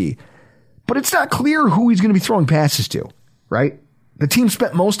Trubisky, but it's not clear who he's going to be throwing passes to, right? The team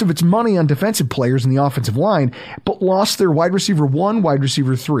spent most of its money on defensive players in the offensive line, but lost their wide receiver 1, wide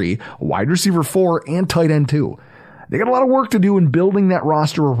receiver 3, wide receiver 4, and tight end 2. They got a lot of work to do in building that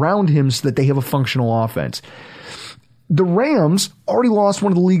roster around him so that they have a functional offense. The Rams already lost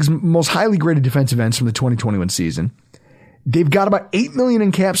one of the league's most highly graded defensive ends from the 2021 season. They've got about $8 million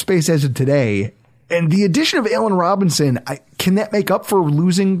in cap space as of today, and the addition of Allen Robinson, can that make up for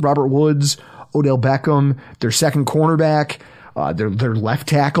losing Robert Woods, Odell Beckham, their second cornerback, their left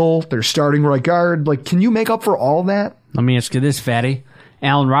tackle, their starting right guard? Like, can you make up for all that? Let me ask you this, Fatty.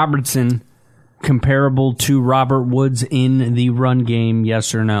 Allen Robinson comparable to Robert Woods in the run game,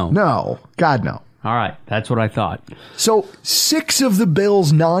 yes or no? No. God, no. All right. That's what I thought. So 6 of the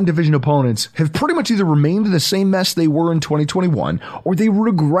Bills' non-division opponents have pretty much either remained the same mess they were in 2021 or they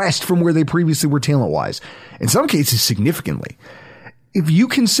regressed from where they previously were talent-wise. In some cases, significantly. If you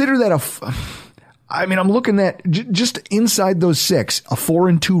consider that I'm looking at just inside those 6, a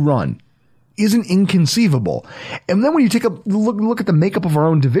 4-2 run isn't inconceivable. And then when you take a look at the makeup of our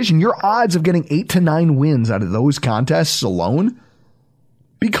own division, your odds of getting 8 to 9 wins out of those contests alone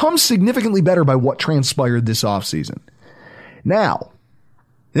becomes significantly better by what transpired this offseason. Now,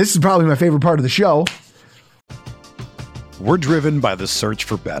 this is probably my favorite part of the show. We're driven by the search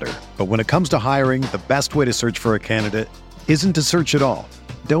for better. But when it comes to hiring, the best way to search for a candidate isn't to search at all.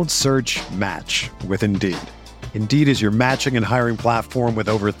 Don't search, match with Indeed. Indeed is your matching and hiring platform with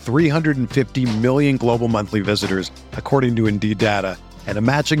over 350 million global monthly visitors, according to Indeed data, and a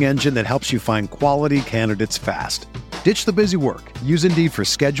matching engine that helps you find quality candidates fast. Ditch the busy work. Use Indeed for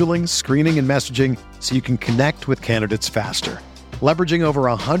scheduling, screening, and messaging so you can connect with candidates faster. Leveraging over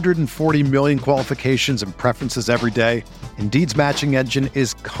 140 million qualifications and preferences every day, Indeed's matching engine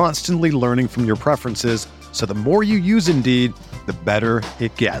is constantly learning from your preferences, so the more you use Indeed, the better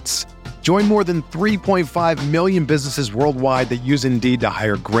it gets. Join more than 3.5 million businesses worldwide that use Indeed to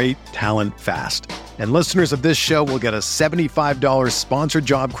hire great talent fast. And listeners of this show will get a $75 sponsored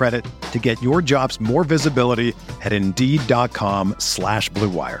job credit to get your jobs more visibility at Indeed.com/Blue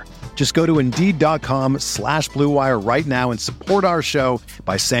Wire. Just go to Indeed.com/Blue Wire right now and support our show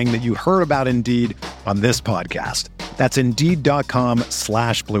by saying that you heard about Indeed on this podcast. That's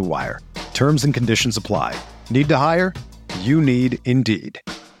Indeed.com/Blue Wire. Terms and conditions apply. Need to hire? You need Indeed.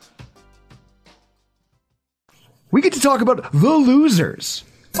 We get to talk about the losers.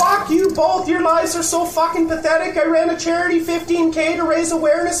 Fuck you both. Your lives are so fucking pathetic. I ran a charity 15K to raise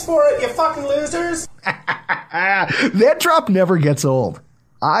awareness for it, you fucking losers. That drop never gets old.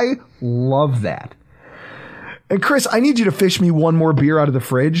 I love that. And Chris, I need you to fish me one more beer out of the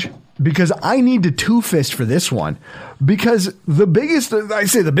fridge because I need to two-fist for this one. Because the biggest, I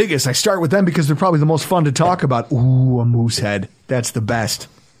say the biggest, I start with them because they're probably the most fun to talk about. Ooh, a moose head. That's the best.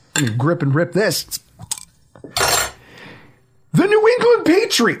 Grip and rip this. The New England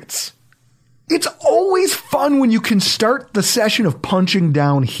Patriots. It's always fun when you can start the session of punching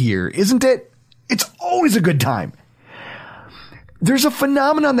down here, isn't it? It's always a good time. There's a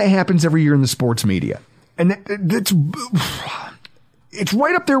phenomenon that happens every year in the sports media, and it's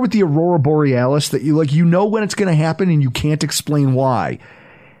right up there with the Aurora Borealis that you know when it's going to happen and you can't explain why.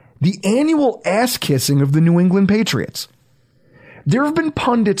 The annual ass kissing of the New England Patriots. There have been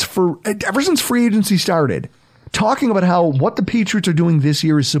pundits ever since free agency started talking about how what the Patriots are doing this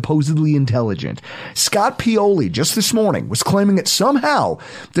year is supposedly intelligent. Scott Pioli just this morning was claiming that somehow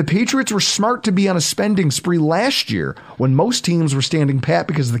the Patriots were smart to be on a spending spree last year when most teams were standing pat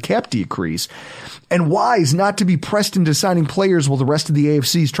because of the cap decrease, and wise not to be pressed into signing players while the rest of the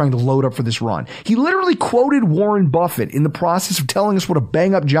AFC is trying to load up for this run. He literally quoted Warren Buffett in the process of telling us what a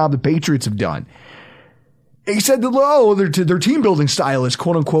bang-up job the Patriots have done. He said that, their team building style is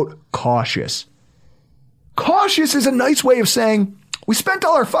quote-unquote cautious. Cautious is a nice way of saying we spent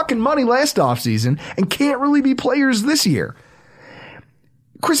all our fucking money last offseason and can't really be players this year.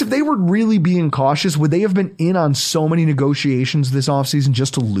 Chris, if they were really being cautious, would they have been in on so many negotiations this offseason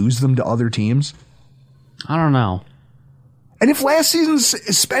just to lose them to other teams? I don't know. And if last season's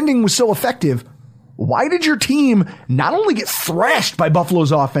spending was so effective, why did your team not only get thrashed by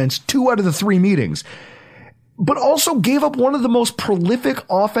Buffalo's offense 2 out of the 3 meetings, but also gave up one of the most prolific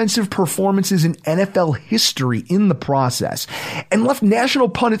offensive performances in NFL history in the process, and left national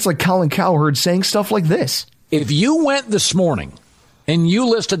pundits like Colin Cowherd saying stuff like this? If you went this morning and you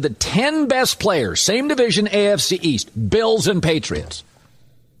listed the 10 best players, same division, AFC East, Bills and Patriots,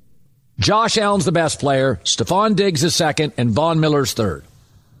 Josh Allen's the best player, Stephon Diggs is second, and Von Miller's third.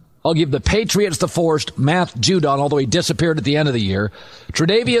 I'll give the Patriots the first, Matt Judon, although he disappeared at the end of the year.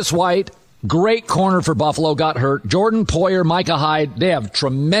 Tre'Davious White, great corner for Buffalo, got hurt. Jordan Poyer, Micah Hyde, they have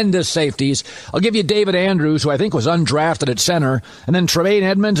tremendous safeties. I'll give you David Andrews, who I think was undrafted at center. And then Tremaine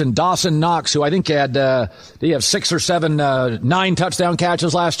Edmonds and Dawson Knox, who I think had, they have 6 or 7, 9 touchdown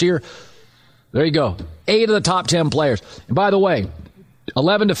catches last year. There you go. 8 of the top 10 players. And by the way,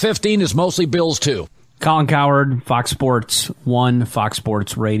 11 to 15 is mostly Bills too. Colin Cowherd, Fox Sports 1, Fox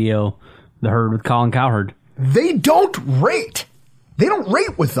Sports Radio, The Herd with Colin Cowherd. They don't rate. They don't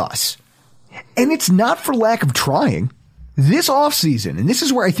rate with us. And it's not for lack of trying. This offseason, and this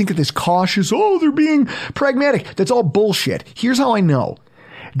is where I think of this cautious, they're being pragmatic. That's all bullshit. Here's how I know.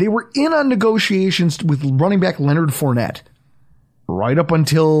 They were in on negotiations with running back Leonard Fournette right up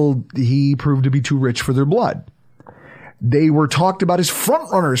until he proved to be too rich for their blood. They were talked about as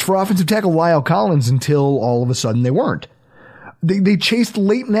front runners for offensive tackle Lyle Collins until all of a sudden they weren't. They chased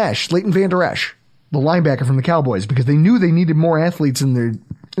Leighton Vander Esch, the linebacker from the Cowboys, because they knew they needed more athletes in their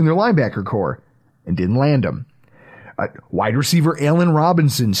linebacker core, and didn't land them. Wide receiver Allen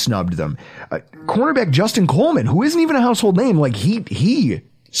Robinson snubbed them. Cornerback Justin Coleman, who isn't even a household name, he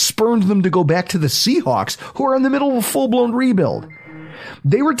spurned them to go back to the Seahawks, who are in the middle of a full-blown rebuild.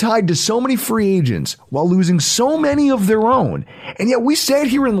 They were tied to so many free agents while losing so many of their own, and yet we sat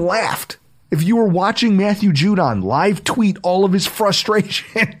here and laughed if you were watching Matthew Judon live tweet all of his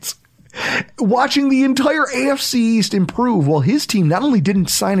frustrations. Watching the entire AFC East improve while his team not only didn't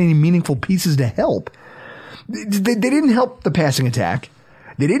sign any meaningful pieces to help, they didn't help the passing attack.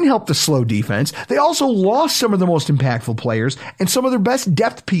 They didn't help the slow defense. They also lost some of the most impactful players and some of their best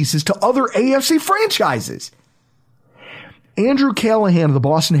depth pieces to other AFC franchises. Andrew Callahan of the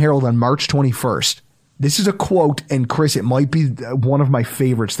Boston Herald on March 21st. This is a quote, and Chris, it might be one of my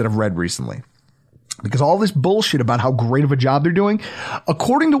favorites that I've read recently. because all this bullshit about how great of a job they're doing,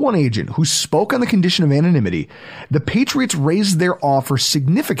 according to one agent who spoke on the condition of anonymity, the Patriots raised their offer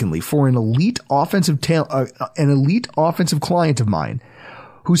significantly for an elite offensive client of mine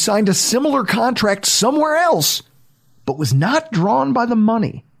who signed a similar contract somewhere else, but was not drawn by the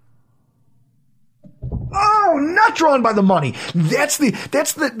money. Oh, not drawn by the money. That's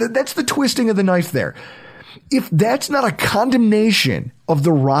the twisting of the knife there. If that's not a condemnation of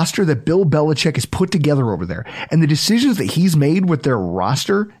the roster that Bill Belichick has put together over there and the decisions that he's made with their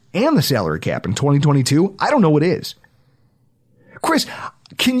roster and the salary cap in 2022, I don't know what is. Chris,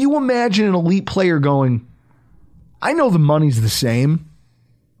 can you imagine an elite player going, I know the money's the same,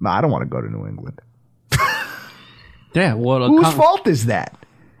 but I don't want to go to New England? Yeah, well, whose fault is that?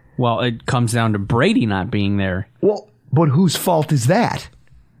 Well, it comes down to Brady not being there. Well, but whose fault is that?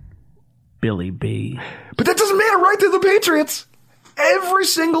 Billy B. But that doesn't matter, right? They're the Patriots. Every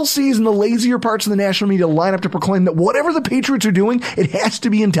single season, the lazier parts of the national media line up to proclaim that whatever the Patriots are doing, it has to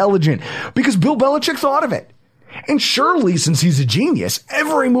be intelligent because Bill Belichick thought of it. And surely, since he's a genius,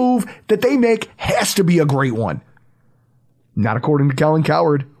 every move that they make has to be a great one. Not according to Colin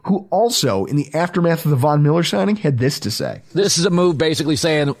Cowherd, who also, in the aftermath of the Von Miller signing, had this to say. This is a move basically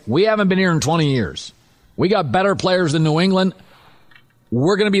saying, we haven't been here in 20 years. We got better players than New England.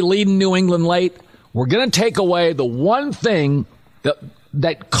 We're going to be leading New England late. We're going to take away the one thing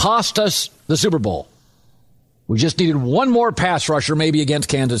that cost us the Super Bowl. We just needed one more pass rusher maybe against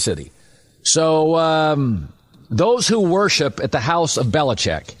Kansas City. So those who worship at the house of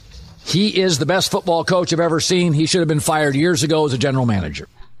Belichick, he is the best football coach I've ever seen. He should have been fired years ago as a general manager.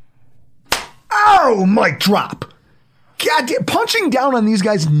 Oh, mic drop. God damn, punching down on these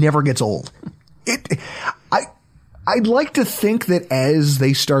guys never gets old. I'd like to think that as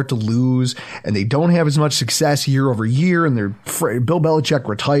they start to lose and they don't have as much success year over year and Bill Belichick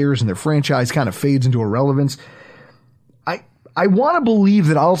retires and their franchise kind of fades into irrelevance, I want to believe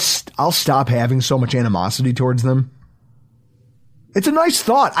that I'll stop having so much animosity towards them. It's a nice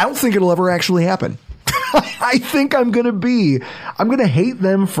thought. I don't think it'll ever actually happen. I think I'm going to hate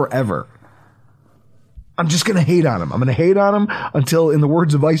them forever. I'm just going to hate on them. I'm going to hate on them until, in the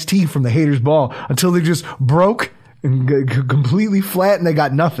words of Ice-T from the Haters Ball, until they're just broke and completely flat and they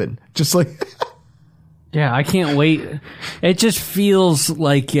got nothing. Just like... Yeah, I can't wait. It just feels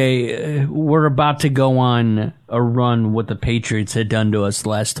like we're about to go on a run what the Patriots had done to us the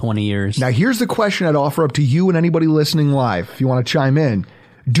last 20 years. Now, here's the question I'd offer up to you and anybody listening live, if you want to chime in.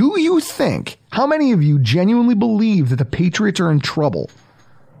 Do you think, how many of you genuinely believe that the Patriots are in trouble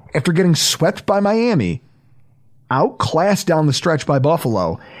after getting swept by Miami, outclassed down the stretch by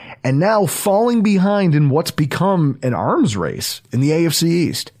Buffalo, and now falling behind in what's become an arms race in the AFC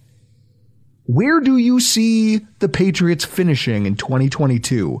East? Where do you see the Patriots finishing in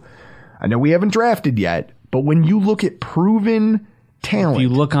 2022? I know we haven't drafted yet, but when you look at proven talent. If you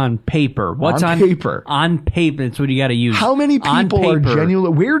look on paper. What's on paper? On paper, that's what you got to use. How many people are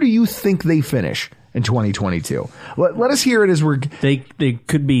genuinely... Where do you think they finish in 2022? Let us hear it as we're... They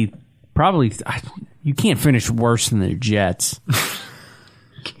could be probably... You can't finish worse than the Jets.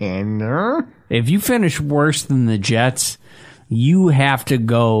 Can there? If you finish worse than the Jets... You have to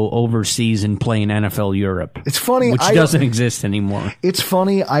go overseas and play in NFL Europe. It's funny. Which doesn't exist anymore. It's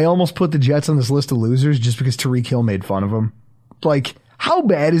funny. I almost put the Jets on this list of losers just because Tyreek Hill made fun of them. Like, how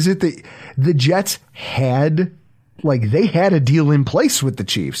bad is it that the Jets had, they had a deal in place with the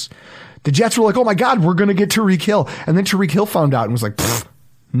Chiefs? The Jets were like, oh my God, we're going to get Tyreek Hill. And then Tyreek Hill found out and was like,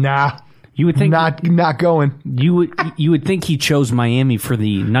 nah. You would think not going. You would think he chose Miami for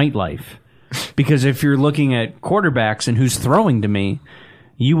the nightlife. Because if you're looking at quarterbacks and who's throwing to me,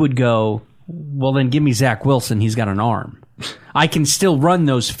 you would go, well, then give me Zach Wilson. He's got an arm. I can still run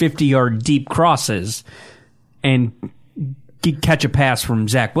those 50-yard deep crosses and catch a pass from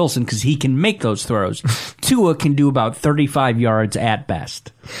Zach Wilson because he can make those throws. Tua can do about 35 yards at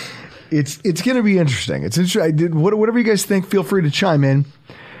best. It's going to be interesting. It's interesting. Whatever you guys think, feel free to chime in.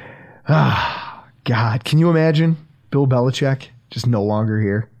 God, can you imagine Bill Belichick just no longer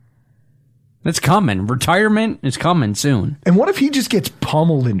here? It's coming. Retirement is coming soon. And what if he just gets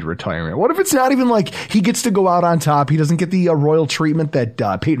pummeled into retirement? What if it's not even like he gets to go out on top? He doesn't get the royal treatment that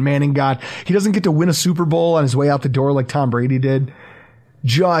Peyton Manning got. He doesn't get to win a Super Bowl on his way out the door like Tom Brady did.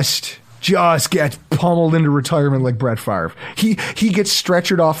 Just gets pummeled into retirement like Brett Favre. He gets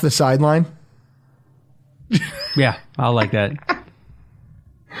stretchered off the sideline. Yeah, I like that.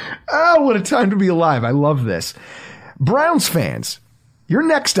 Oh, what a time to be alive. I love this. Browns fans. You're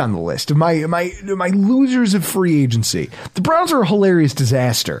next on the list of my losers of free agency. The Browns are a hilarious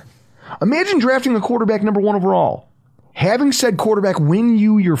disaster. Imagine drafting a quarterback number 1 overall having said quarterback win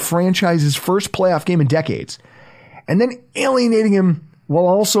you your franchise's first playoff game in decades, and then alienating him while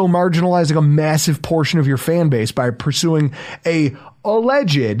also marginalizing a massive portion of your fan base by pursuing a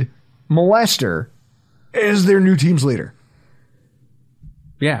alleged molester as their new team's leader.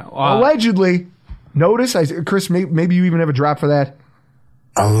 Yeah. Allegedly. Notice, Chris, maybe you even have a drop for that.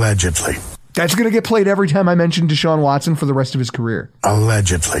 Allegedly. That's going to get played every time I mention Deshaun Watson for the rest of his career.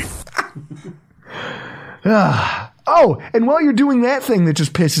 Allegedly. Oh, and while you're doing that thing that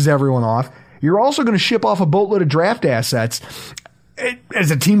just pisses everyone off, you're also going to ship off a boatload of draft assets. As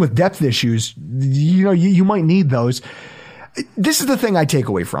a team with depth issues, you might need those. This is the thing I take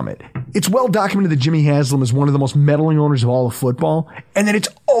away from it. It's well documented that Jimmy Haslam is one of the most meddling owners of all of football, and that it's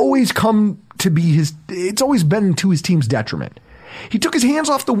always been to his team's detriment. He took his hands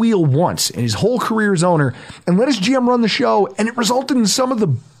off the wheel once in his whole career as owner and let his GM run the show, and it resulted in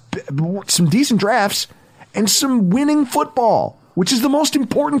some decent drafts and some winning football, which is the most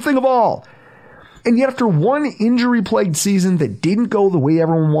important thing of all. And yet after one injury-plagued season that didn't go the way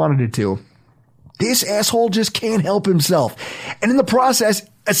everyone wanted it to, this asshole just can't help himself. And in the process,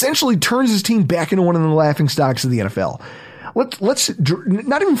 essentially turns his team back into one of the laughingstocks of the NFL. Let's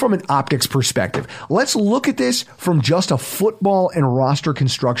not even from an optics perspective. Let's look at this from just a football and roster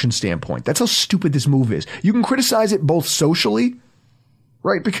construction standpoint. That's how stupid this move is. You can criticize it both socially,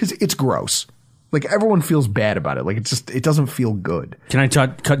 right? Because it's gross. Like, everyone feels bad about it. Like, it doesn't feel good. Can I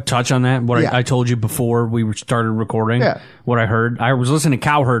touch on that? What I told you before we started recording? Yeah. What I heard? I was listening to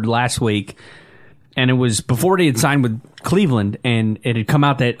Cowherd last week, and it was before they had signed with Cleveland, and it had come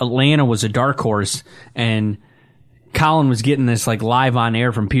out that Atlanta was a dark horse, and Colin was getting this like live on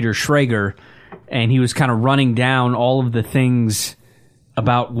air from Peter Schrager, and he was kind of running down all of the things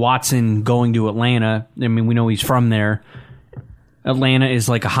about Watson going to Atlanta. I mean, we know he's from there. Atlanta is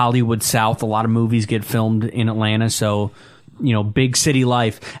like a Hollywood South. A lot of movies get filmed in Atlanta, so, big city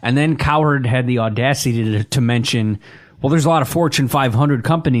life. And then Cowherd had the audacity to mention, well, there's a lot of Fortune 500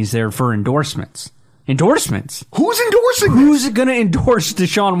 companies there for endorsements. Endorsements? Who's endorsing Who's going to endorse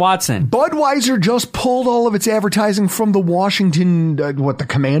Deshaun Watson? Budweiser just pulled all of its advertising from the Washington, the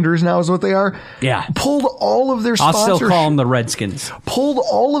Commanders now is what they are? Yeah. Pulled all of their sponsorship. I'll still call them the Redskins. Pulled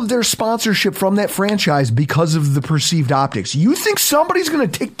all of their sponsorship from that franchise because of the perceived optics. You think somebody's going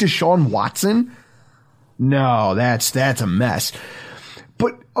to take Deshaun Watson? No, that's a mess.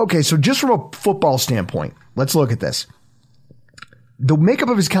 But, okay, so just from a football standpoint, let's look at this. The makeup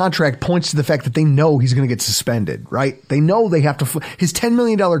of his contract points to the fact that they know he's going to get suspended, right? They know they have to. His $10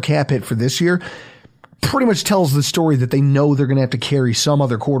 million cap hit for this year pretty much tells the story that they know they're going to have to carry some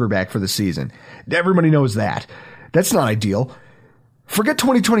other quarterback for the season. Everybody knows that. That's not ideal. Forget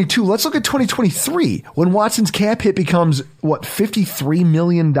 2022. Let's look at 2023 when Watson's cap hit becomes, $53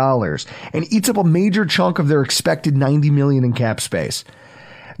 million and eats up a major chunk of their expected $90 million in cap space.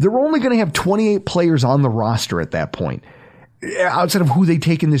 They're only going to have 28 players on the roster at that point, outside of who they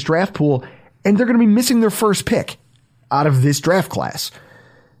take in this draft pool, and they're going to be missing their first pick out of this draft class.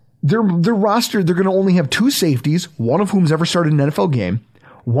 Their roster, they're going to only have 2 safeties, one of whom's ever started an NFL game,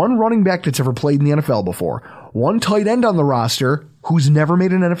 1 running back that's ever played in the NFL before, 1 tight end on the roster who's never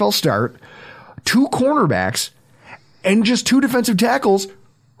made an NFL start, 2 cornerbacks, and just 2 defensive tackles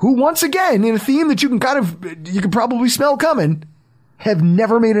who, once again, in a theme that you can probably smell coming, have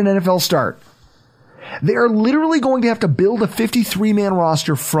never made an NFL start. They are literally going to have to build a 53-man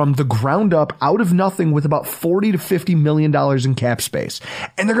roster from the ground up out of nothing with about $40 to $50 million in cap space.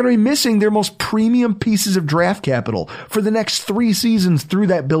 And they're going to be missing their most premium pieces of draft capital for the next 3 seasons through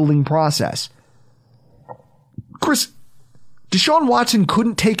that building process. Chris, Deshaun Watson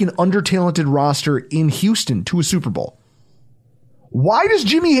couldn't take an under-talented roster in Houston to a Super Bowl. Why does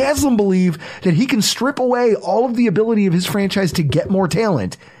Jimmy Haslam believe that he can strip away all of the ability of his franchise to get more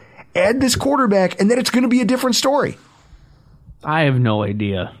talent, add this quarterback, and then it's going to be a different story? I have no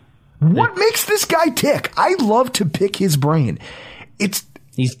idea. What makes this guy tick? I love to pick his brain.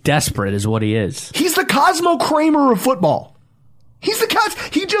 He's desperate is what he is. He's the Cosmo Kramer of football.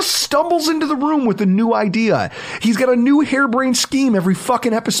 He just stumbles into the room with a new idea. He's got a new harebrained scheme every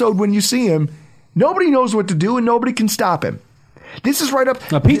fucking episode when you see him. Nobody knows what to do and nobody can stop him. This is right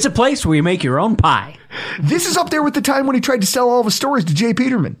up... A pizza place where you make your own pie. This is up there with the time when he tried to sell all of his stories to Jay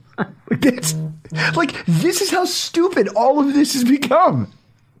Peterman. This is how stupid all of this has become.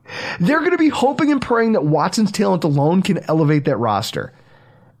 They're going to be hoping and praying that Watson's talent alone can elevate that roster.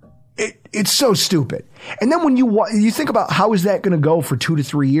 It's so stupid. And then when you think about how is that going to go for 2 to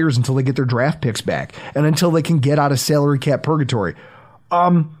 3 years until they get their draft picks back and until they can get out of salary cap purgatory,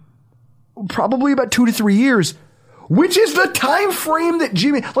 probably about 2 to 3 years. which is the time frame that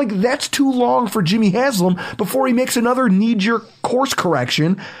Jimmy, like, that's too long for Jimmy Haslam before he makes another knee-jerk course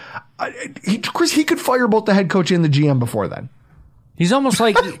correction. Chris, he could fire both the head coach and the GM before then. He's almost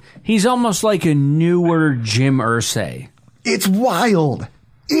like a newer Jim Irsay. It's wild.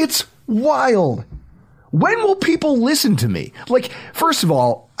 It's wild. When will people listen to me? Like, first of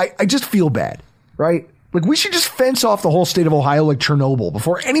all, I just feel bad, right? Like, we should just fence off the whole state of Ohio like Chernobyl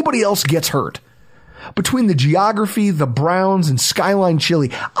before anybody else gets hurt. Between the geography, the Browns, and Skyline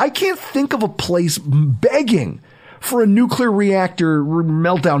Chili, I can't think of a place begging for a nuclear reactor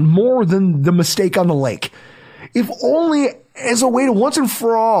meltdown more than the mistake on the lake. If only as a way to once and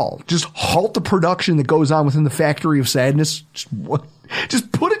for all just halt the production that goes on within the factory of sadness.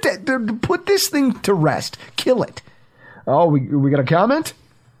 Just put this thing to rest. Kill it. Oh, we got a comment?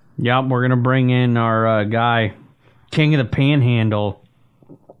 Yep, we're going to bring in our guy, King of the Panhandle,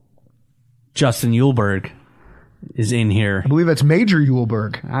 Justin Uhlberg, is in here. I believe that's Major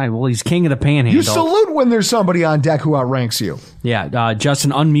Uhlberg. All right, well, he's King of the Panhandle. You salute when there's somebody on deck who outranks you. Yeah,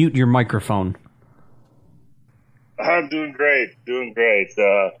 Justin, unmute your microphone. I'm doing great.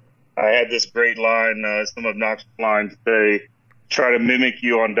 I had this great line, some obnoxious line to say, try to mimic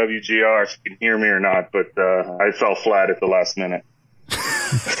you on WGR if you can hear me or not, but I fell flat at the last minute.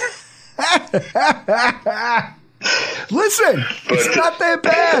 Listen, it's not that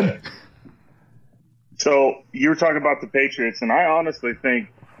bad. So you were talking about the Patriots, and I honestly think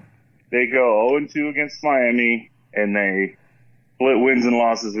they go 0-2 against Miami, and they split wins and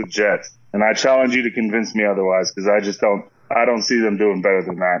losses with Jets. And I challenge you to convince me otherwise, because I don't see them doing better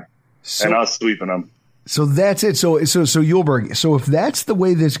than that, and us sweeping them. So that's it. So Uhlberg. So if that's the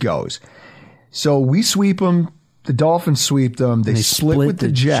way this goes, so we sweep them, the Dolphins sweep them, they split with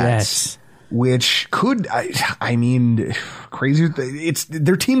the Jets. Which could, I mean, crazy.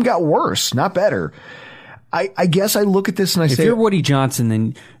 Their team got worse, not better. I guess I look at this and I say, if you're Woody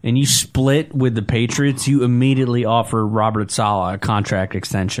Johnson and you split with the Patriots, you immediately offer Robert Saleh a contract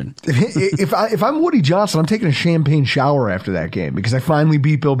extension. If I'm Woody Johnson, I'm taking a champagne shower after that game because I finally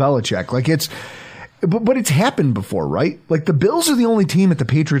beat Bill Belichick. Like but it's happened before, right? Like the Bills are the only team that the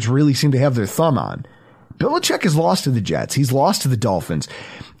Patriots really seem to have their thumb on. Belichick has lost to the Jets. He's lost to the Dolphins.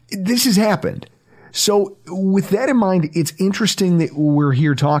 This has happened. So with that in mind, it's interesting that we're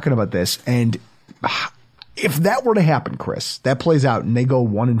here talking about this. And if that were to happen, Chris, that plays out and they go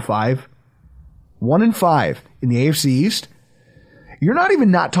 1-5 in the AFC East, you're not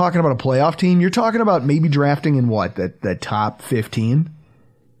even not talking about a playoff team. You're talking about maybe drafting in the top 15.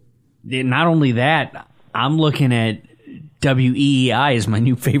 Not only that, I'm looking at WEEI as my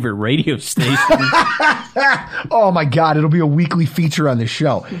new favorite radio station. Oh my God, it'll be a weekly feature on the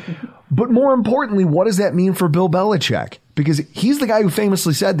show. But more importantly, what does that mean for Bill Belichick? Because he's the guy who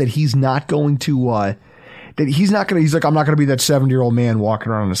famously said that he's not going to, he's like, I'm not going to be that 70-year-old man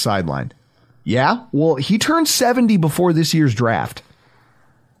walking around on the sideline. Yeah? Well, he turned 70 before this year's draft.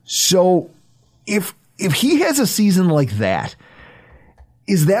 So if he has a season like that,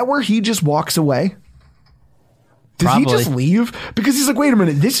 is that where he just walks away? Does Probably. he just leave? Because he's like, wait a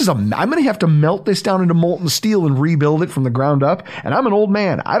minute, I'm going to have to melt this down into molten steel and rebuild it from the ground up. And I'm an old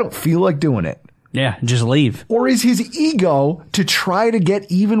man. I don't feel like doing it. Yeah, just leave. Or is his ego to try to get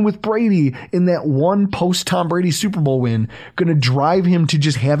even with Brady in that one post-Tom Brady Super Bowl win going to drive him to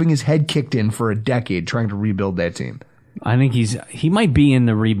just having his head kicked in for a decade trying to rebuild that team? I think he might be in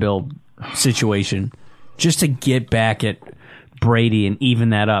the rebuild situation just to get back at Brady and even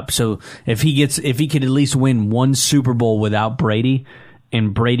that up. So if he could at least win one Super Bowl without Brady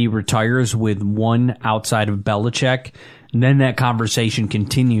and Brady retires with one outside of Belichick, then that conversation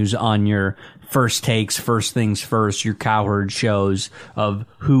continues on your first takes, first things first, your cowherd shows of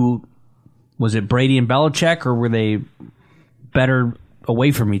who was it, Brady and Belichick, or were they better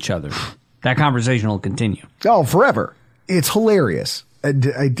away from each other? That conversation will continue. Oh, forever. It's hilarious.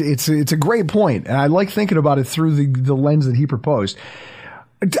 It's a great point, and I like thinking about it through the lens that he proposed.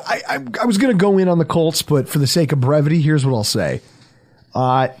 I was going to go in on the Colts, but for the sake of brevity, here's what I'll say.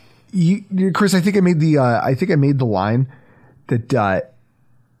 Chris, I think I made the line that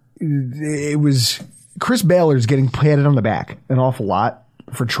it was Chris Baylor's getting patted on the back an awful lot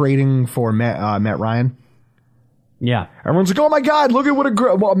for trading for Matt Ryan. Yeah. Everyone's like, oh my God, look at what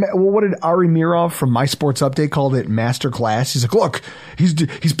did Ari Mirov from My Sports Update called it? Masterclass. He's like, look,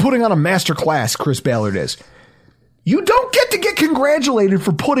 he's putting on a masterclass, Chris Ballard is. You don't get to get congratulated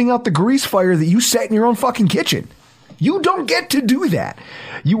for putting out the grease fire that you set in your own fucking kitchen. You don't get to do that.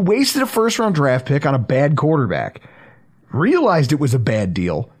 You wasted a first round draft pick on a bad quarterback, realized it was a bad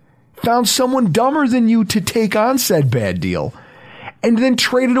deal, found someone dumber than you to take on said bad deal, and then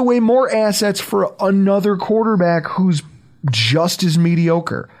traded away more assets for another quarterback who's just as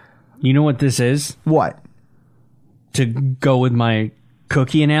mediocre. You know what this is? What? To go with my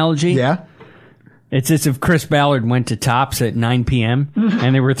cookie analogy? Yeah. It's as if Chris Ballard went to Tops at 9 p.m.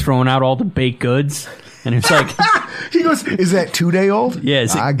 and they were throwing out all the baked goods. And it's like... He goes, is that 2-day-old? Yeah,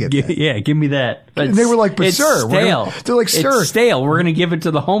 I get that. Yeah, give me that. But and they were like, but it's sir. Stale. They're like, sir. It's stale. We're going to give it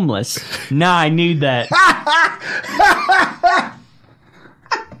to the homeless. Nah, I need that.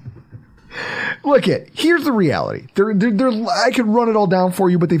 Look, here's the reality. I could run it all down for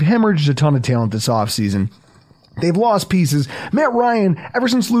you, but they've hemorrhaged a ton of talent this offseason. They've lost pieces. Matt Ryan, ever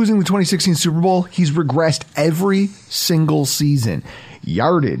since losing the 2016 Super Bowl, he's regressed every single season.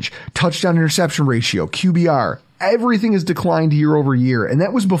 Yardage, touchdown interception ratio, QBR, everything has declined year over year. And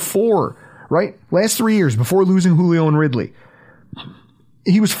that was before, right? Last 3 years, before losing Julio and Ridley.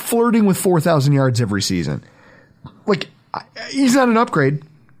 He was flirting with 4,000 yards every season. Like, he's not an upgrade,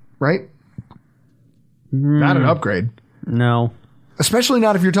 right? Not an upgrade. No. Especially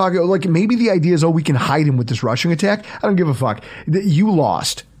not if you're talking, like, maybe the idea is, we can hide him with this rushing attack. I don't give a fuck. You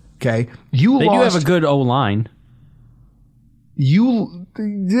lost, okay? They do have a good O-line. You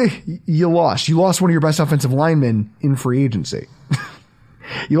lost. You lost one of your best offensive linemen in free agency.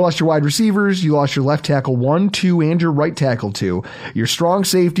 You lost your wide receivers. You lost your left tackle 1, 2, and your right tackle 2. Your strong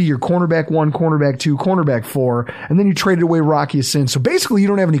safety, your cornerback 1, cornerback 2, cornerback 4, and then you traded away Rocky Sin. So basically, you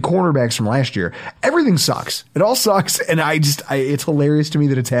don't have any cornerbacks from last year. Everything sucks. It all sucks, and it's hilarious to me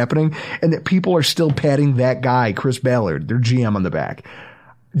that it's happening, and that people are still patting that guy, Chris Ballard, their GM, on the back.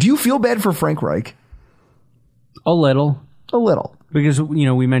 Do you feel bad for Frank Reich? A little. A little. Because,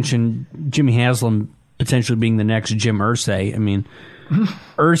 we mentioned Jimmy Haslam potentially being the next Jim Irsay. I mean,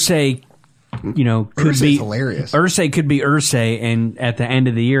 Irsay, could Irsay's be hilarious. Irsay could be Irsay, and at the end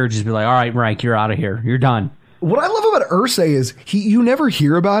of the year, just be like, all right, Reich, you're out of here. You're done. What I love about Irsay is you never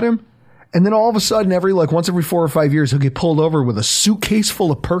hear about him, and then all of a sudden, once every 4 or 5 years, he'll get pulled over with a suitcase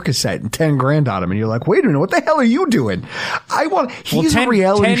full of Percocet and $10,000 on him, and you're like, wait a minute, what the hell are you doing? He's a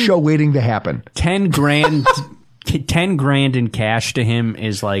reality show waiting to happen. $10,000, $10,000 in cash to him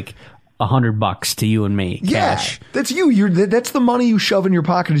is like $100 to you and me. Cash. Yeah, that's you. That's the money you shove in your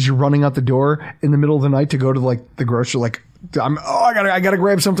pocket as you're running out the door in the middle of the night to go to the grocery. I gotta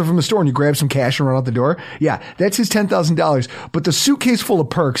grab something from the store, and you grab some cash and run out the door. Yeah, that's his $10,000. But the suitcase full of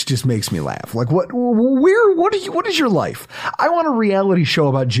perks just makes me laugh. Like, what is your life? I want a reality show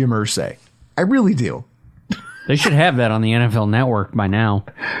about Jim Irsay. I really do. They should have that on the NFL Network by now.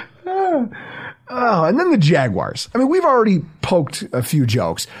 And then the Jaguars. I mean, we've already poked a few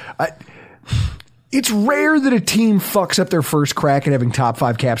jokes. It's rare that a team fucks up their first crack at having top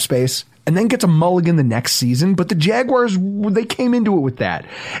 5 cap space and then gets a mulligan the next season. But the Jaguars, they came into it with that.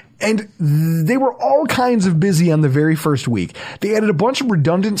 And they were all kinds of busy on the very first week. They added a bunch of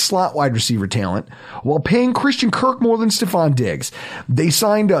redundant slot wide receiver talent while paying Christian Kirk more than Stephon Diggs. They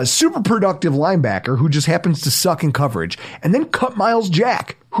signed a super productive linebacker who just happens to suck in coverage, and then cut Miles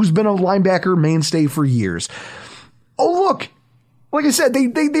Jack, who's been a linebacker mainstay for years. Oh, look. Like I said, they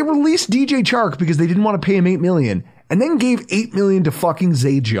released DJ Chark because they didn't want to pay him $8 million, and then gave $8 million to fucking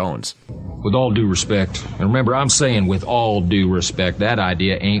Zay Jones. With all due respect, and remember, I'm saying with all due respect, that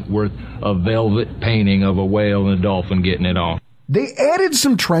idea ain't worth a velvet painting of a whale and a dolphin getting it on. They added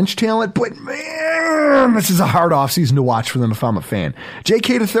some trench talent, but man, this is a hard offseason to watch for them if I'm a fan.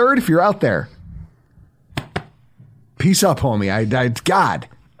 JK III, if you're out there, peace up, homie. God,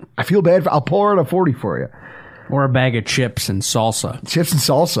 I feel bad. I'll pull out a 40 for you. Or a bag of chips and salsa. Chips and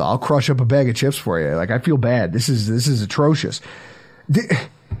salsa. I'll crush up a bag of chips for you. I feel bad. This is atrocious.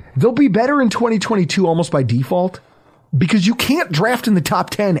 They'll be better in 2022 almost by default because you can't draft in the top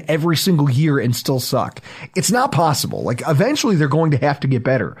 10 every single year and still suck. It's not possible. Eventually they're going to have to get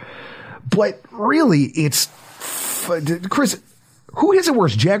better. But really, it's... Chris, who has it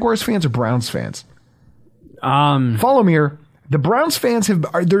worse, Jaguars fans or Browns fans? Follow me here. The Browns fans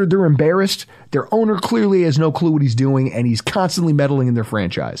they're embarrassed. Their owner clearly has no clue what he's doing, and he's constantly meddling in their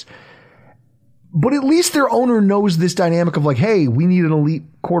franchise. But at least their owner knows this dynamic of hey, we need an elite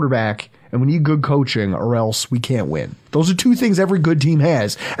quarterback, and we need good coaching, or else we can't win. Those are two things every good team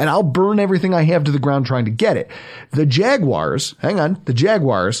has, and I'll burn everything I have to the ground trying to get it. The Jaguars,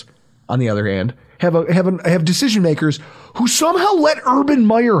 on the other hand, have decision makers who somehow let Urban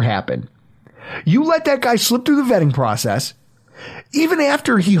Meyer happen. You let that guy slip through the vetting process. Even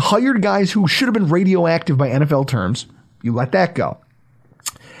after he hired guys who should have been radioactive by NFL terms, you let that go.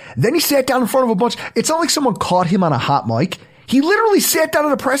 Then he sat down in front of a bunch. It's not like someone caught him on a hot mic. He literally sat down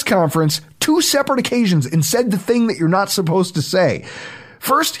at a press conference 2 separate occasions and said the thing that you're not supposed to say.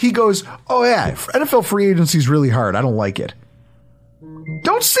 First, he goes, oh yeah, NFL free agency is really hard. I don't like it.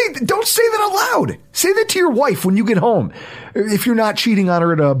 Don't say that out loud. Say that to your wife when you get home, if you're not cheating on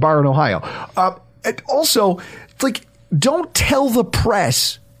her at a bar in Ohio. And also, like, don't tell the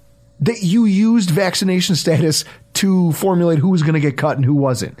press that you used vaccination status to formulate who was going to get cut and who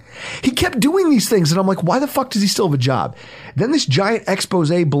wasn't. He kept doing these things, and I'm like, why the fuck does he still have a job? Then this giant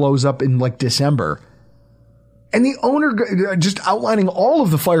expose blows up in like December, and the owner just outlining all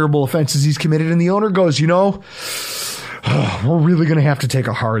of the fireable offenses he's committed, and the owner goes, we're really going to have to take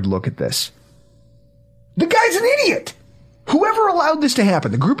a hard look at this. The guy's an idiot. Whoever allowed this to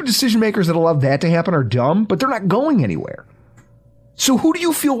happen, the group of decision makers that allowed that to happen are dumb, but they're not going anywhere. So who do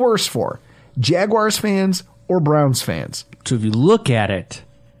you feel worse for? Jaguars fans or Browns fans? So if you look at it,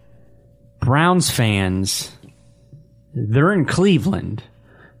 Browns fans, they're in Cleveland.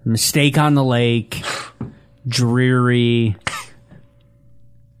 Mistake on the lake, dreary,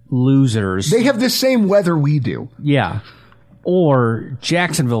 losers. They have the same weather we do. Yeah. Or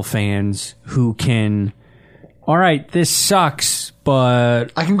Jacksonville fans who can, all right, this sucks,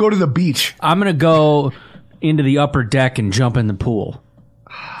 but I can go to the beach. I'm going to go into the upper deck and jump in the pool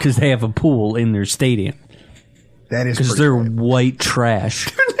because they have a pool in their stadium. That is because they're white trash.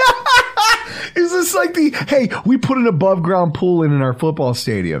 Is this like hey, we put an above ground pool in our football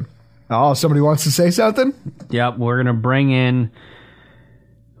stadium? Oh, somebody wants to say something? Yep, we're going to bring in,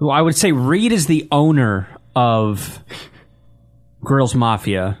 well, I would say Reed is the owner of Grills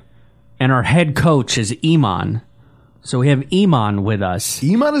Mafia, and our head coach is Iman. So we have Iman with us.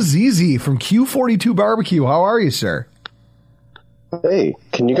 Iman Azizi from Q42 Barbecue. How are you, sir? Hey,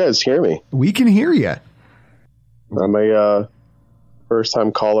 can you guys hear me? We can hear you. I'm a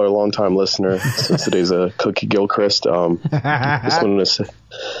first-time caller, long-time listener since today's a Cookie Gilchrist. I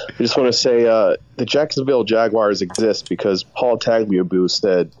just want to say the Jacksonville Jaguars exist because Paul Tagliabue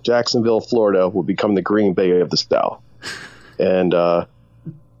said Jacksonville, Florida will become the Green Bay of the South. And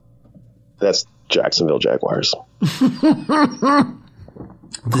that's Jacksonville Jaguars.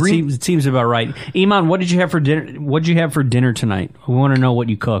 It seems about right. Iman, what did you have for dinner? What did you have for dinner tonight? We want to know what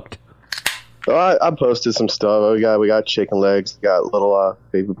you cooked. Well, I posted some stuff. We got chicken legs. We got little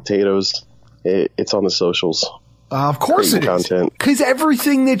baby potatoes. It's on the socials. Of course it is. Because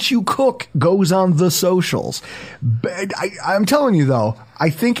everything that you cook goes on the socials. But I'm telling you though, I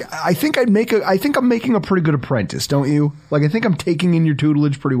think I'm making a pretty good apprentice, don't you? Like I think I'm taking in your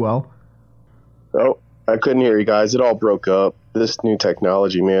tutelage pretty well. Oh, I couldn't hear you guys. It all broke up. This new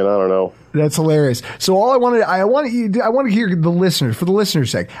technology, man. I don't know. That's hilarious. So all I want to hear the listeners, for the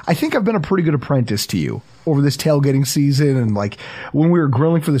listeners' sake. I think I've been a pretty good apprentice to you over this tailgating season, and like when we were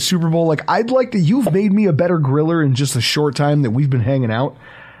grilling for the Super Bowl. Like I'd like that you've made me a better griller in just a short time that we've been hanging out.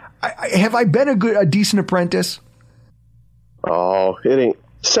 Have I been a decent apprentice? Oh,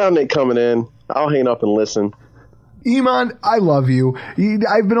 sound ain't coming in. I'll hang up and listen. Iman, I love you.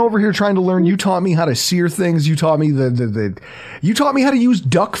 I've been over here trying to learn. You taught me how to sear things. You taught me you taught me how to use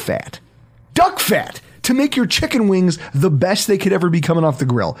duck fat to make your chicken wings the best they could ever be coming off the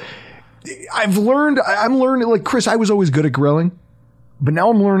grill. I'm learning, like Chris, I was always good at grilling, but now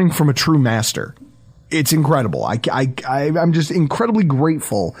I'm learning from a true master. It's incredible. I'm just incredibly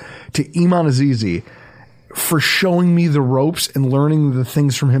grateful to Iman Azizi for showing me the ropes and learning the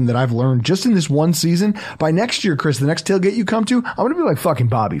things from him that I've learned just in this one season. By next year, Chris, the next tailgate you come to, I'm going to be like fucking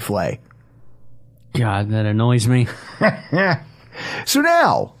Bobby Flay. God, that annoys me. So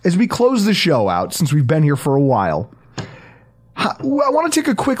now, as we close the show out, since we've been here for a while, I want to take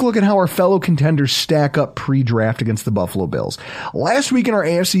a quick look at how our fellow contenders stack up pre-draft against the Buffalo Bills. Last week in our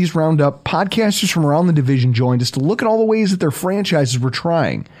AFC East Roundup, podcasters from around the division joined us to look at all the ways that their franchises were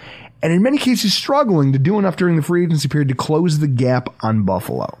trying, and in many cases struggling to do enough during the free agency period to close the gap on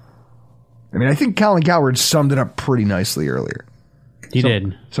Buffalo. I mean, I think Colin Cowherd summed it up pretty nicely earlier. He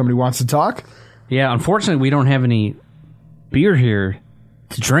did. Somebody wants to talk? Yeah, unfortunately, we don't have any beer here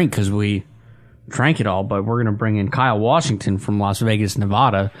to drink because we drank it all, but we're going to bring in Kyle Washington from Las Vegas,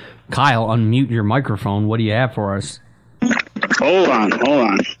 Nevada. Kyle, unmute your microphone. What do you have for us? Hold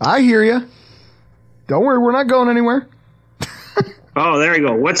on. I hear you. Don't worry, we're not going anywhere. Oh, there you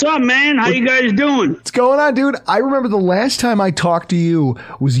go. What's up, man? How you guys doing? What's going on, dude? I remember the last time I talked to you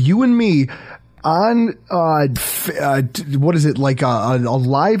was you and me on, what is it, like a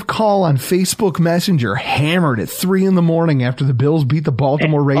live call on Facebook Messenger, hammered at 3 a.m. after the Bills beat the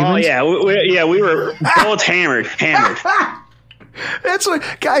Baltimore Ravens. Oh, yeah. We were both hammered. That's what,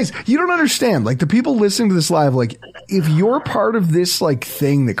 guys, you don't understand. Like, the people listening to this live, like, if you're part of this, like,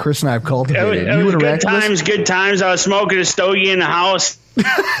 thing that Chris and I have cultivated, it was good times. I was smoking a stogie in the house,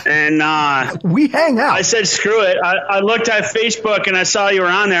 and we hang out. I said, screw it. I looked at Facebook, and I saw you were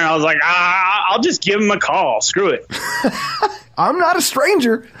on there. I was like, I'll just give him a call. Screw it. I'm not a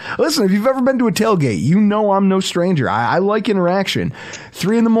stranger. Listen, if you've ever been to a tailgate, you know I'm no stranger. I like interaction.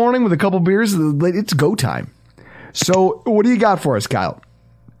 3 a.m. with a couple beers, it's go time. So what do you got for us, Kyle?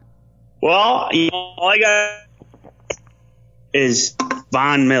 Well, all I got is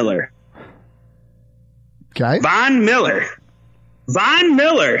Von Miller. Okay. Von Miller.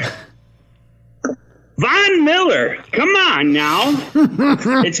 Come on now.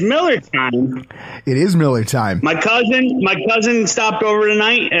 It's Miller time. It is Miller time. My cousin stopped over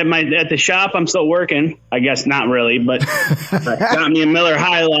tonight at the shop. I'm still working. I guess not really, but got me a Miller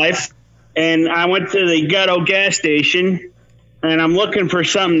High Life. And I went to the ghetto gas station, and I'm looking for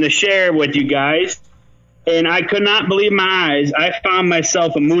something to share with you guys. And I could not believe my eyes. I found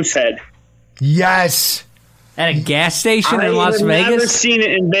myself a Moosehead. Yes. At a gas station in Las Vegas? I have never seen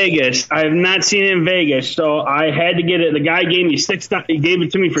it in Vegas. I have not seen it in Vegas, so I had to get it. The guy gave me He gave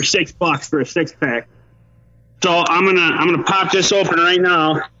it to me for $6 for a 6-pack. So I'm gonna pop this open right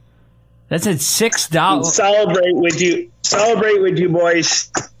now. That's at $6. Celebrate with you, boys,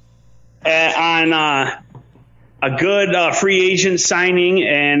 on a good free agent signing,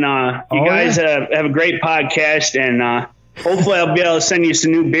 and you guys have a great podcast, and hopefully I'll be able to send you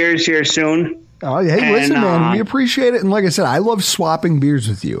some new beers here soon. Oh, hey, listen, man, we appreciate it. And like I said, I love swapping beers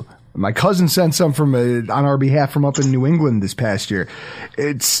with you. My cousin sent some on our behalf from up in New England this past year.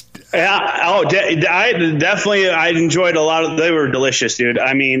 I enjoyed a lot of. They were delicious, dude.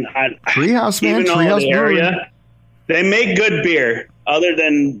 I mean, Treehouse, man, Treehouse area. They make good beer, other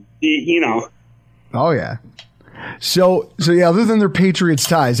than Oh yeah. So yeah, other than their Patriots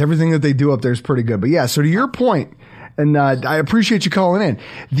ties, everything that they do up there is pretty good. But yeah, so to your point. And I appreciate you calling in.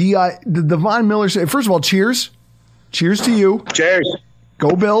 The Von Miller. First of all, cheers to you. Cheers.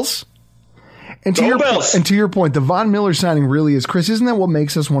 Go Bills. And to your point, the Von Miller signing really is, Chris. Isn't that what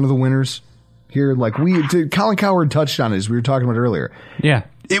makes us one of the winners here? Like Colin Cowherd touched on it, as we were talking about earlier. Yeah,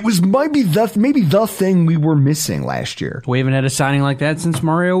 it was maybe the thing we were missing last year. We haven't had a signing like that since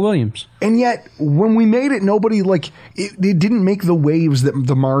Mario Williams. And yet, when we made it, nobody it didn't make the waves that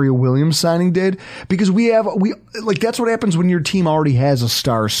the Mario Williams signing did, because that's what happens when your team already has a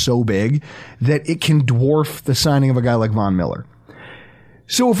star so big that it can dwarf the signing of a guy like Von Miller.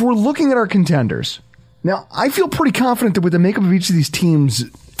 So if we're looking at our contenders, now I feel pretty confident that with the makeup of each of these teams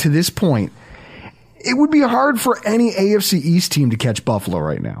to this point, it would be hard for any AFC East team to catch Buffalo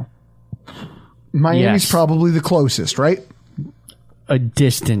right now. Miami's probably the closest, right? A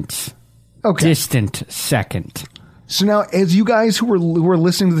distant second. So now, as you guys who are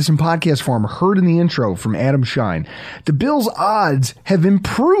listening to this in podcast form heard in the intro from Adam Shine, the Bills' odds have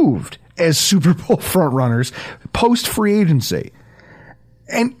improved as Super Bowl frontrunners post free agency.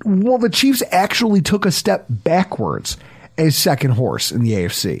 And well, the Chiefs actually took a step backwards as second horse in the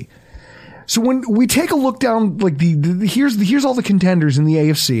AFC. So when we take a look down, like here's all the contenders in the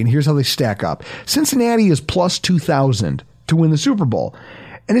AFC, and here's how they stack up. Cincinnati is plus 2,000 to win the Super Bowl.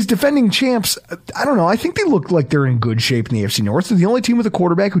 And as defending champs, I don't know, I think they look like they're in good shape in the AFC North. They're the only team with a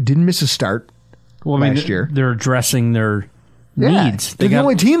quarterback who didn't miss a start last year. They're addressing their needs. They're the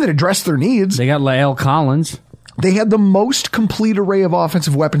only team that addressed their needs. They got Lael Collins. They had the most complete array of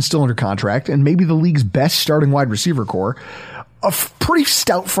offensive weapons still under contract, and maybe the league's best starting wide receiver core. A pretty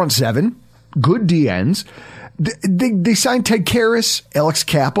stout front seven. Good DNs. They signed Ted Karras, Alex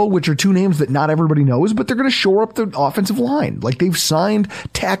Cappa, which are two names that not everybody knows, but they're going to shore up the offensive line. Like, they've signed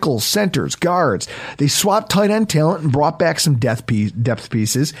tackles, centers, guards. They swapped tight end talent and brought back some depth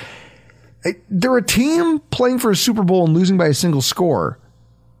pieces. They're a team playing for a Super Bowl and losing by a single score.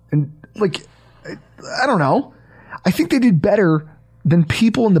 And, I don't know. I think they did better than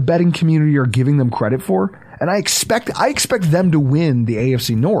people in the betting community are giving them credit for. And I expect them to win the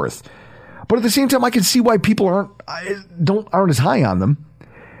AFC North. But at the same time, I can see why people aren't as high on them.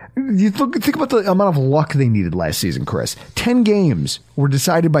 Think about the amount of luck they needed last season, Chris. 10 games were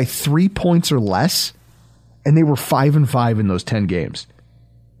decided by 3 points or less, and they were 5-5 in those 10 games.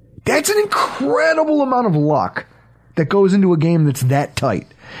 That's an incredible amount of luck that goes into a game that's that tight,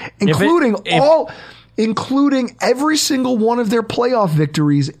 including every single one of their playoff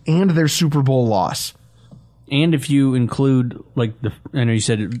victories and their Super Bowl loss. And if you include, I know you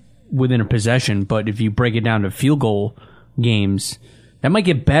said it within a possession, but if you break it down to field goal games, that might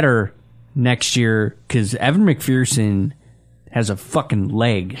get better next year because Evan McPherson has a fucking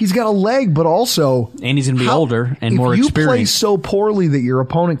leg. He's got a leg, but also... And he's going to be older and more experienced. If you play so poorly that your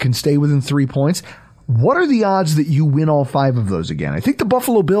opponent can stay within 3 points, what are the odds that you win all 5 of those again? I think the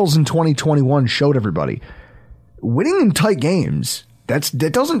Buffalo Bills in 2021 showed everybody winning in tight games.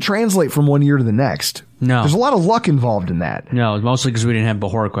 That doesn't translate from one year to the next. No. There's a lot of luck involved in that. No, mostly because we didn't have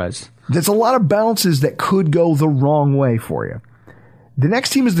Bajorquez. There's a lot of bounces that could go the wrong way for you. The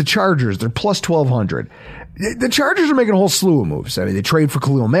next team is the Chargers. They're plus 1,200. The Chargers are making a whole slew of moves. I mean, they trade for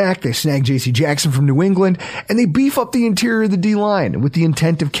Khalil Mack, they snag J.C. Jackson from New England, and they beef up the interior of the D-line with the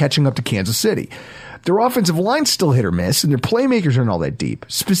intent of catching up to Kansas City. Their offensive line's still hit or miss, and their playmakers aren't all that deep,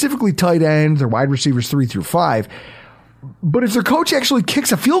 specifically tight end, their wide receivers 3 through 5. But if their coach actually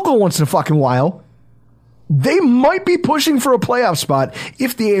kicks a field goal once in a fucking while, they might be pushing for a playoff spot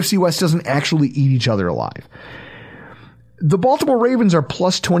if the AFC West doesn't actually eat each other alive. The Baltimore Ravens are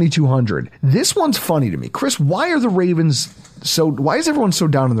plus 2,200. This one's funny to me. Chris, why is everyone so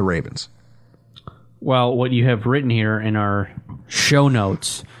down on the Ravens? Well, what you have written here in our show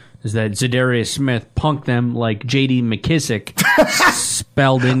notes is that Zadarius Smith punked them like J.D. McKissick,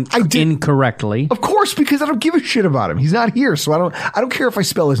 spelled incorrectly. Of course, because I don't give a shit about him. He's not here, so I don't care if I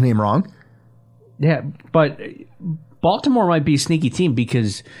spell his name wrong. Yeah, but Baltimore might be a sneaky team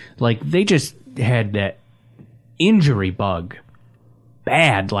because they just had that injury bug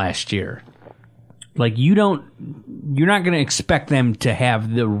bad last year. You're not going to expect them to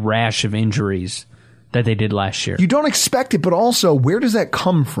have the rash of injuries that they did last year. You don't expect it, but also, where does that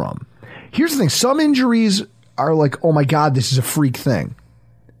come from? Here's the thing. Some injuries are like, oh my God, this is a freak thing.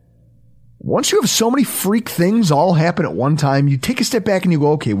 Once you have so many freak things all happen at one time, you take a step back and you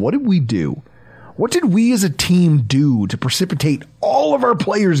go, okay, what did we do? What did we as a team do to precipitate all of our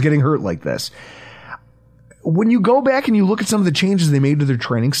players getting hurt like this? When you go back and you look at some of the changes they made to their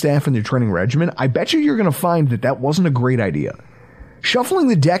training staff and their training regimen, I bet you're going to find that wasn't a great idea. Shuffling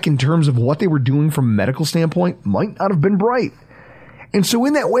the deck in terms of what they were doing from a medical standpoint might not have been bright. And so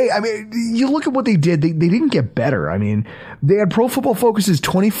in that way, I mean, you look at what they did, they didn't get better. I mean, they had Pro Football Focus's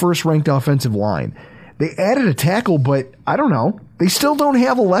 21st ranked offensive line. They added a tackle, but I don't know. They still don't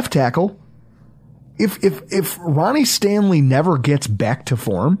have a left tackle. If Ronnie Stanley never gets back to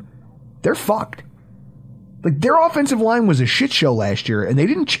form, they're fucked. Their offensive line was a shit show last year, and they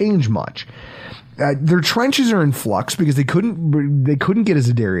didn't change much. Their trenches are in flux because they couldn't get a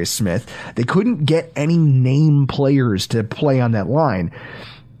Zadarius Smith. They couldn't get any name players to play on that line.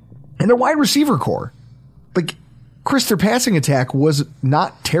 And their wide receiver core, Chris, their passing attack was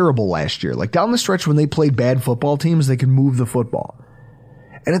not terrible last year. Down the stretch when they played bad football teams, they could move the football.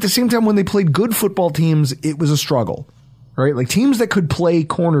 And at the same time, when they played good football teams, it was a struggle, right? Teams that could play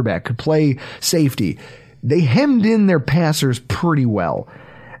cornerback, could play safety, they hemmed in their passers pretty well.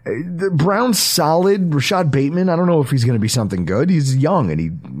 The Browns solid. Rashad Bateman, I don't know if he's going to be something good. He's young and he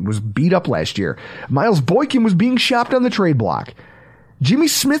was beat up last year. Miles Boykin was being shopped on the trade block. Jimmy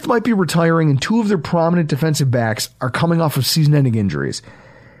Smith might be retiring, and two of their prominent defensive backs are coming off of season-ending injuries.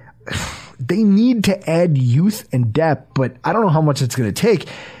 They need to add youth and depth, but I don't know how much it's going to take.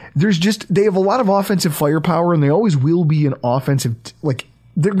 They have a lot of offensive firepower, and they always will be an offensive,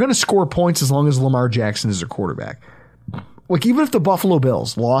 they're going to score points as long as Lamar Jackson is their quarterback. Even if the Buffalo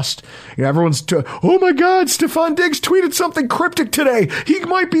Bills lost, everyone's oh my God, Stephon Diggs tweeted something cryptic today. He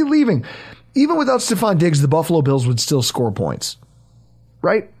might be leaving. Even without Stephon Diggs, the Buffalo Bills would still score points.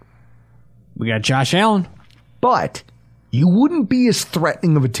 Right? We got Josh Allen. But you wouldn't be as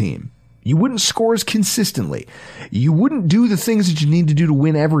threatening of a team. You wouldn't score as consistently. You wouldn't do the things that you need to do to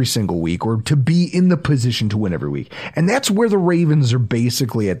win every single week or to be in the position to win every week. And that's where the Ravens are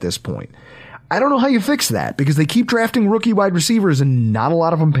basically at this point. I don't know how you fix that because they keep drafting rookie wide receivers and not a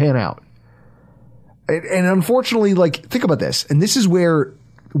lot of them pan out. And unfortunately, think about this. And this is where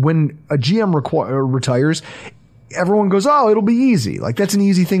when a GM retires, everyone goes, oh, it'll be easy. That's an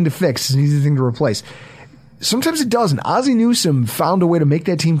easy thing to fix. It's an easy thing to replace. Sometimes it doesn't. Ozzie Newsome found a way to make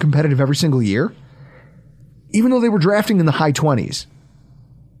that team competitive every single year, even though they were drafting in the high 20s.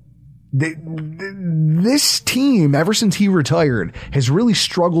 This team, ever since he retired, has really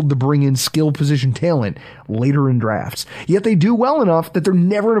struggled to bring in skill position talent later in drafts. Yet they do well enough that they're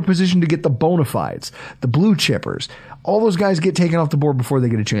never in a position to get the bona fides, the blue chippers. All those guys get taken off the board before they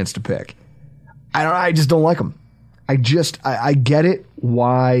get a chance to pick. I just don't like them. I get it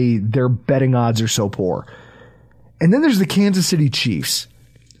why their betting odds are so poor. And then there's the Kansas City Chiefs,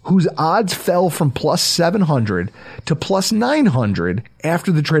 whose odds fell from plus 700 to plus 900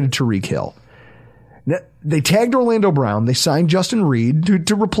 after the trade of Tyreek Hill. Now, they tagged Orlando Brown. They signed Justin Reed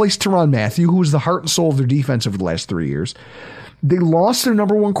to replace Tyrann Mathieu, who was the heart and soul of their defense over the last 3 years. They lost their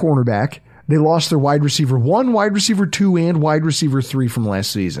number one cornerback. They lost their wide receiver 1, wide receiver 2, and wide receiver 3 from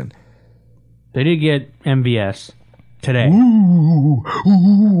last season. They did get MVS today. Ooh,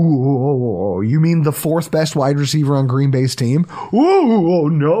 you mean the fourth best wide receiver on Green Bay's team?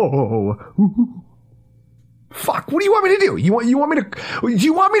 Ooh, no. Ooh. Fuck, what do you want me to do? Do you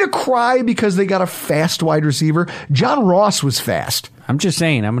want me to cry because they got a fast wide receiver? John Ross was fast. I'm just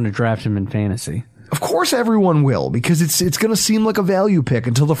saying, I'm going to draft him in fantasy. Of course everyone will, because it's going to seem like a value pick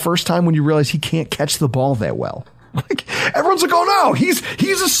until the first time when you realize he can't catch the ball that well. Like, everyone's like, oh no,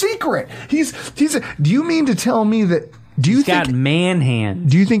 he's a secret. Do you mean to tell me that, He's got man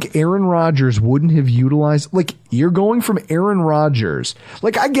hands. Do you think Aaron Rodgers wouldn't have utilized, like, you're going from Aaron Rodgers.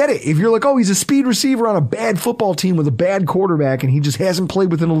 Like, I get it. If you're like, oh, he's a speed receiver on a bad football team with a bad quarterback and he just hasn't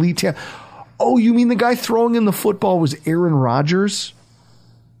played with an elite team. Oh, you mean the guy throwing in the football was Aaron Rodgers?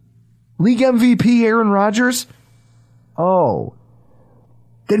 League MVP Aaron Rodgers? Oh.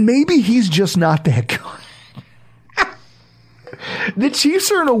 Then maybe he's just not that good. The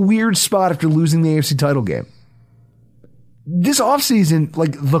Chiefs are in a weird spot after losing the AFC title game. This offseason,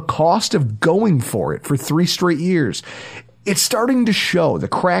 like, the cost of going for it for 3 straight years, it's starting to show. The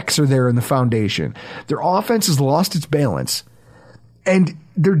cracks are there in the foundation. Their offense has lost its balance, and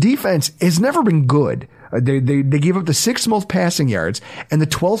their defense has never been good. They gave up the 6th most passing yards and the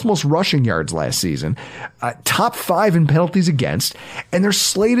 12th most rushing yards last season, top 5 in penalties against, and they're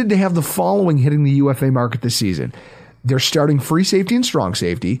slated to have the following hitting the UFA market this season. They're starting free safety and strong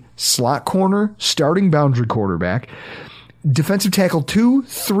safety, slot corner, starting boundary quarterback, defensive tackle 2,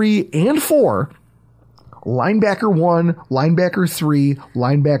 3, and 4, linebacker 1, linebacker 3,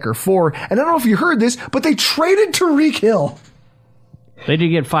 linebacker 4. And I don't know if you heard this, but they traded Tyreek Hill. They did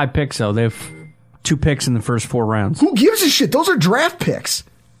get 5 picks, though. They have 2 picks in the first 4 rounds. Who gives a shit? Those are draft picks.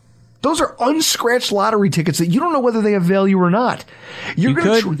 Those are unscratched lottery tickets that you don't know whether they have value or not. You're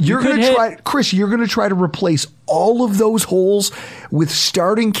going to try, Chris, you're going to try to replace all of those holes with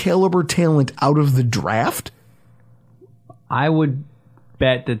starting caliber talent out of the draft? I would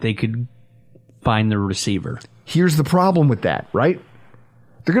bet that they could find the receiver. Here's the problem with that, right?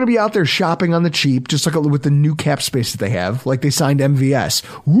 They're going to be out there shopping on the cheap, just like with the new cap space that they have, like they signed MVS.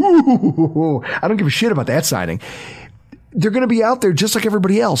 Ooh, I don't give a shit about that signing. They're going to be out there just like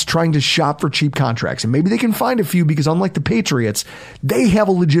everybody else, trying to shop for cheap contracts. And maybe they can find a few because unlike the Patriots, they have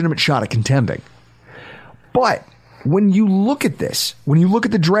a legitimate shot at contending. But when you look at this, when you look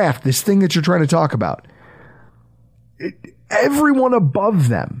at the draft, this thing that you're trying to talk about, everyone above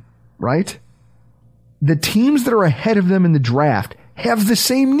them, right? The teams that are ahead of them in the draft have the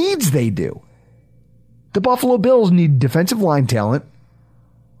same needs they do. The Buffalo Bills need defensive line talent,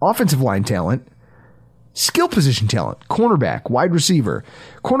 offensive line talent, skill position talent, cornerback, wide receiver,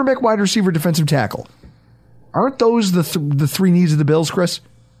 defensive tackle. Aren't those the 3 needs of the Bills, Chris?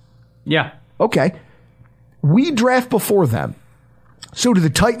 Yeah. Okay. We draft before them. So do the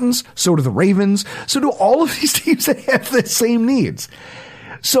Titans, so do the Ravens, so do all of these teams that have the same needs.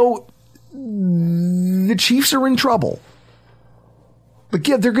 So the Chiefs are in trouble. But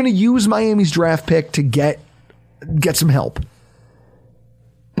yeah, they're going to use Miami's draft pick to get some help.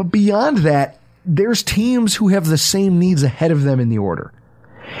 But beyond that, there's teams who have the same needs ahead of them in the order.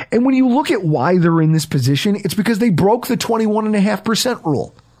 And when you look at why they're in this position, it's because they broke the 21.5%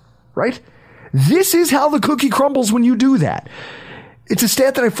 rule, right? This is how the cookie crumbles when you do that. It's a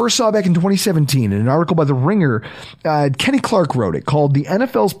stat that I first saw back in 2017 in an article by The Ringer. Kenny Clark wrote it, called "The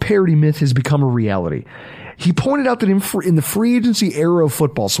NFL's Parity Myth Has Become a Reality." He pointed out that in the free agency era of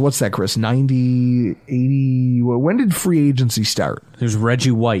football, so what's that, Chris? 90, 80, when did free agency start? There's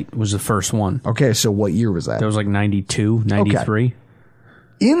Reggie White was the first one. Okay, so what year was that? That was like 92, 93. Okay.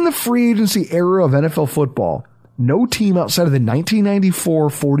 In the free agency era of NFL football, no team outside of the 1994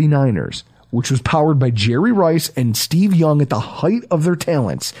 49ers, which was powered by Jerry Rice and Steve Young at the height of their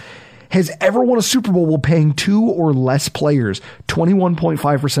talents, has ever won a Super Bowl while paying 2 or less players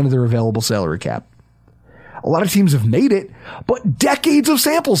 21.5% of their available salary cap. A lot of teams have made it, but decades of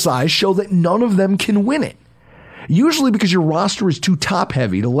sample size show that none of them can win it. Usually because your roster is too top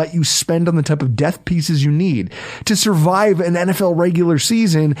heavy to let you spend on the type of depth pieces you need to survive an NFL regular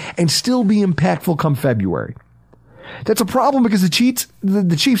season and still be impactful come February. That's a problem because the Chiefs,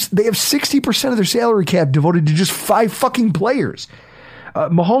 they have 60% of their salary cap devoted to just 5 fucking players.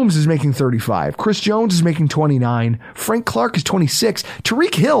 Mahomes is making 35. Chris Jones is making 29. Frank Clark is 26.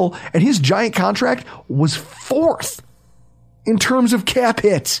 Tyreek Hill and his giant contract was 4th in terms of cap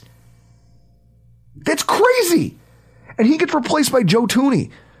hits. That's crazy. And he gets replaced by Joe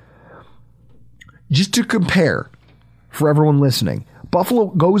Tooney. Just to compare, for everyone listening, Buffalo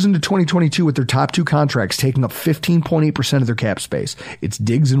goes into 2022 with their top 2 contracts taking up 15.8% of their cap space. It's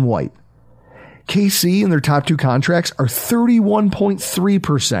Diggs and White. KC and their top 2 contracts are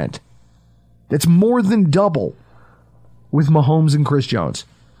 31.3%. That's more than double with Mahomes and Chris Jones.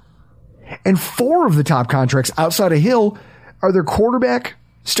 And 4 of the top contracts outside of Hill are their quarterback,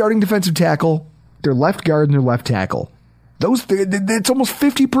 starting defensive tackle, their left guard and their left tackle. It's almost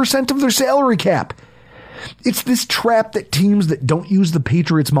 50% of their salary cap. It's this trap that teams that don't use the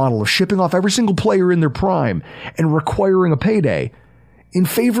Patriots model of shipping off every single player in their prime and requiring a payday in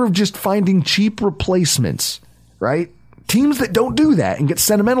favor of just finding cheap replacements, right? Teams that don't do that and get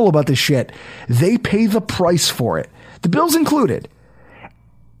sentimental about this shit, they pay the price for it. The Bills included.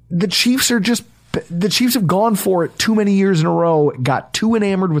 The Chiefs have gone for it too many years in a row, got too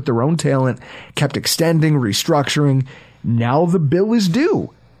enamored with their own talent, kept extending, restructuring. Now the bill is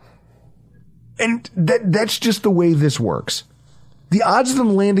due. And that's just the way this works. The odds of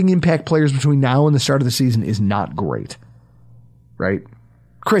them landing impact players between now and the start of the season is not great. Right?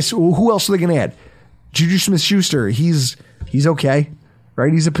 Chris, who else are they going to add? Juju Smith-Schuster, he's okay.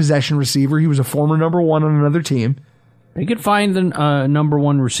 Right? He's a possession receiver. He was a former number one on another team. They could find the number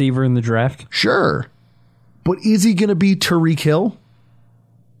one receiver in the draft. Sure. But is he going to be Tyreek Hill?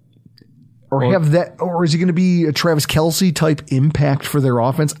 Or is he going to be a Travis Kelce type impact for their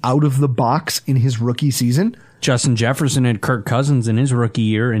offense out of the box in his rookie season? Justin Jefferson had Kirk Cousins in his rookie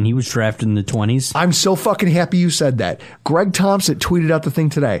year, and he was drafted in the 20s. I'm so fucking happy you said that. Greg Thompson tweeted out the thing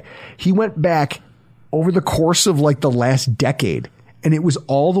today. He went back over the course of like the last decade, and it was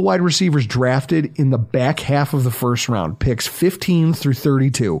all the wide receivers drafted in the back half of the first round, picks 15 through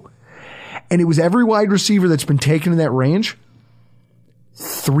 32. And it was every wide receiver that's been taken in that range.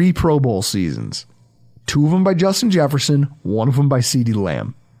 3 Pro Bowl seasons. 2 of them by Justin Jefferson, 1 of them by CeeDee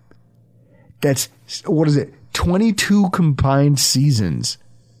Lamb. That's, 22 combined seasons.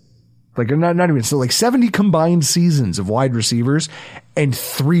 Like, not even, so like 70 combined seasons of wide receivers and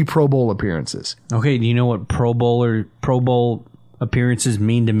 3 Pro Bowl appearances. Okay, do you know what Pro Bowl appearances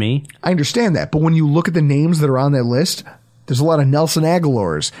mean to me? I understand that, but when you look at the names that are on that list, there's a lot of Nelson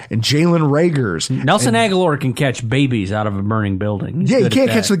Aguilars and Jalen Ragers. Nelson Aguilar can catch babies out of a burning building. Yeah, you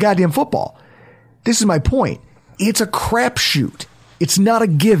can't catch the goddamn football. This is my point. It's a crapshoot. It's not a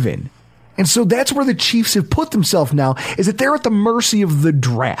given. And so that's where the Chiefs have put themselves now, is that they're at the mercy of the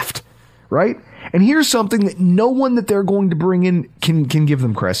draft, right? And here's something that no one that they're going to bring in can give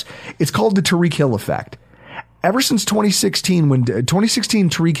them, Chris. It's called the Tyreek Hill effect. Ever since 2016, when 2016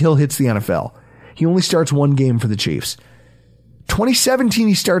 Tyreek Hill hits the NFL, he only starts 1 game for the Chiefs. 2017,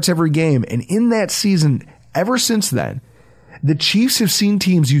 he starts every game, and in that season, ever since then, the Chiefs have seen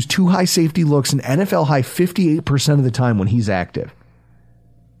teams use 2 high safety looks an NFL high 58% of the time when he's active.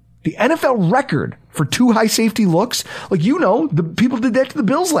 The NFL record for 2 high safety looks, like, the people did that to the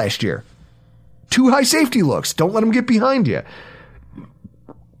Bills last year. 2 high safety looks. Don't let them get behind you.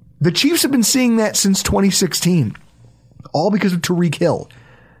 The Chiefs have been seeing that since 2016, all because of Tyreek Hill.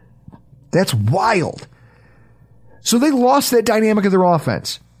 That's wild. So they lost that dynamic of their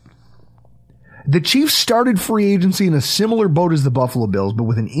offense. The Chiefs started free agency in a similar boat as the Buffalo Bills, but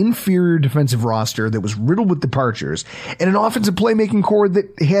with an inferior defensive roster that was riddled with departures and an offensive playmaking core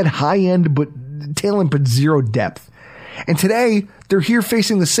that had high-end talent but zero depth. And today, they're here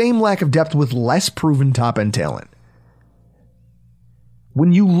facing the same lack of depth with less proven top-end talent.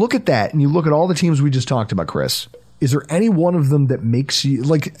 When you look at that and you look at all the teams we just talked about, Chris, is there any one of them that makes you,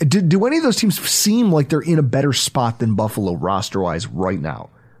 like, do any of those teams seem like they're in a better spot than Buffalo roster-wise right now?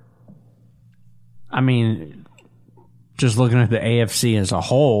 I mean, just looking at the AFC as a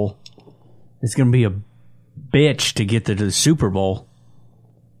whole, it's going to be a bitch to get to the Super Bowl.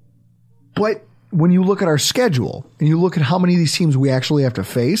 But when you look at our schedule and you look at how many of these teams we actually have to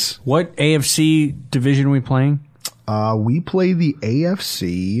face. What AFC division are we playing? We play the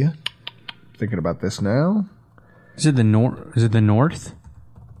AFC. Thinking about this now. Is it the North? Is it the North?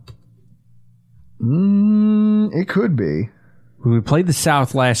 It could be. We played the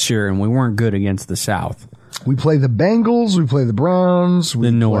South last year, and we weren't good against the South. We play the Bengals. We play the Browns.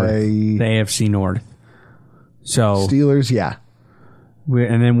 The North. The AFC North. So Steelers, yeah.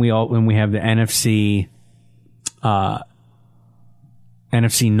 And then we have the NFC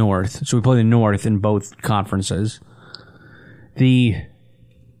North. So we play the North in both conferences. The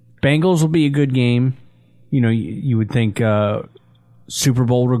Bengals will be a good game. You would think Super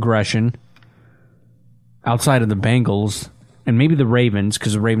Bowl regression. Outside of the Bengals, and maybe the Ravens,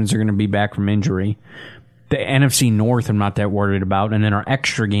 because the Ravens are going to be back from injury. The NFC North I'm not that worried about. And then our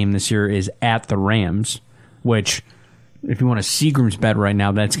extra game this year is at the Rams, which, if you want a Seagram's bet right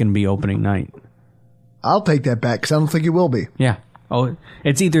now, that's going to be opening night. I'll take that bet, because I don't think it will be. Yeah. Oh,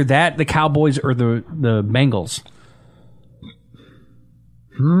 it's either that, the Cowboys, or the Bengals.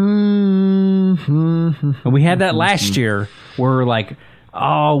 And we had that last year where we're like,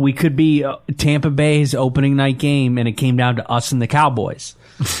 oh, we could be Tampa Bay's opening night game, and it came down to us and the Cowboys.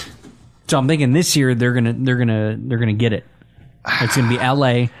 So I'm thinking this year they're gonna get it. It's gonna be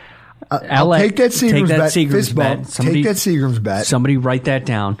LA. I'll take that Seagram's bet. Seagram's bet. Take that Seagram's bet. Somebody write that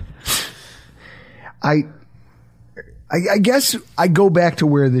down. I guess I go back to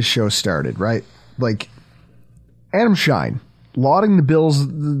where this show started, right? Like Adam Schein lauding the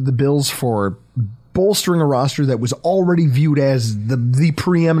Bills for bolstering a roster that was already viewed as the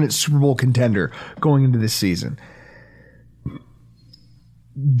preeminent Super Bowl contender going into this season.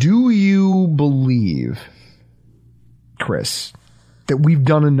 Do you believe, Chris, that we've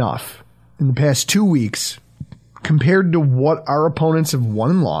done enough in the past 2 weeks compared to what our opponents have won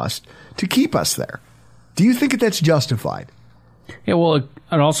and lost to keep us there? Do you think that that's justified? Yeah, well, it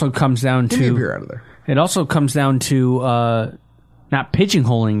also comes down to... Give me a beer out of there. It also comes down to not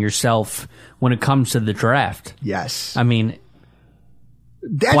pigeonholing yourself when it comes to the draft. Yes. I mean...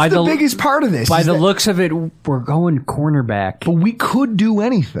 That's the biggest part of this. By the looks of it, we're going cornerback. But we could do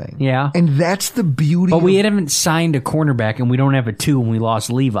anything. Yeah. And that's the beauty. But we haven't signed a cornerback, and we don't have a 2, and we lost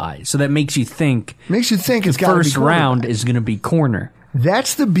Levi. So that makes you think... it's the first round is going to be corner.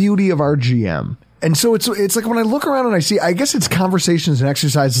 That's the beauty of our GM. And so it's like when I look around and I see, I guess it's conversations and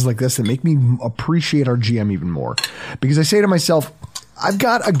exercises like this that make me appreciate our GM even more. Because I say to myself, I've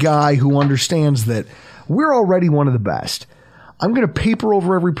got a guy who understands that we're already one of the best. I'm going to paper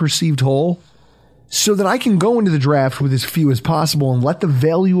over every perceived hole so that I can go into the draft with as few as possible and let the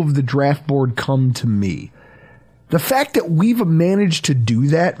value of the draft board come to me. The fact that we've managed to do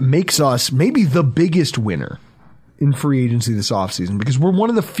that makes us maybe the biggest winner in free agency this offseason, because we're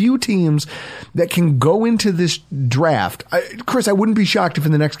one of the few teams that can go into this draft. Chris, I wouldn't be shocked if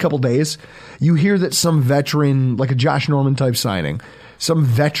in the next couple days you hear that some veteran, like a Josh Norman type signing, some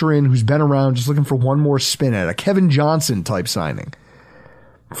veteran who's been around just looking for one more spin at a Kevin Johnson type signing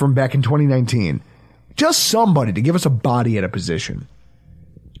from back in 2019. Just somebody to give us a body at a position.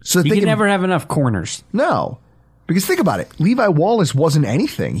 So you can never have enough corners. No. Because think about it. Levi Wallace wasn't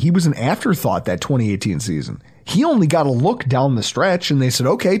anything. He was an afterthought that 2018 season. He only got a look down the stretch, and they said,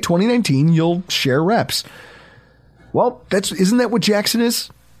 okay, 2019, you'll share reps. Well, isn't that what Jackson is?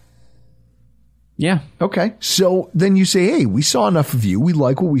 Yeah. Okay. So then you say, hey, we saw enough of you. We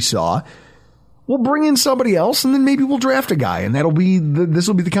like what we saw. We'll bring in somebody else, and then maybe we'll draft a guy, and this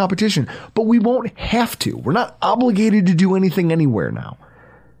will be the competition. But we won't have to. We're not obligated to do anything anywhere now.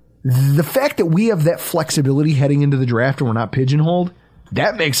 The fact that we have that flexibility heading into the draft and we're not pigeonholed,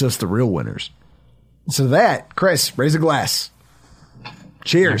 that makes us the real winners. So that, Chris, raise a glass.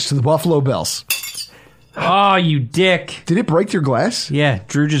 Cheers to the Buffalo Bills. Oh, you dick. Did it break your glass? Yeah,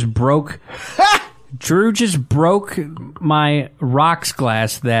 Drew just broke my rocks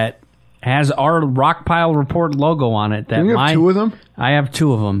glass that has our Rockpile Report logo on it. You have 2 of them? I have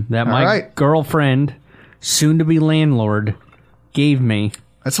 2 of them that my right. girlfriend, soon-to-be landlord, gave me.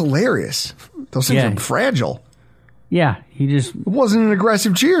 That's hilarious. Those things are fragile. Yeah, it wasn't an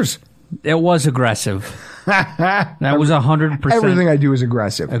aggressive cheers. It was aggressive. That was 100%. Everything I do is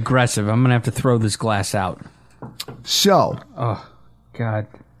aggressive. Aggressive. I'm going to have to throw this glass out. So. Oh, God.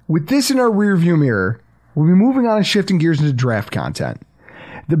 With this in our rearview mirror, we'll be moving on and shifting gears into draft content.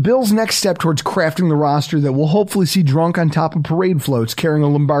 The Bills' next step towards crafting the roster that will hopefully see drunk on top of parade floats carrying a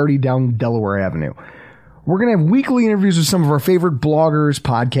Lombardi down Delaware Avenue. We're going to have weekly interviews with some of our favorite bloggers,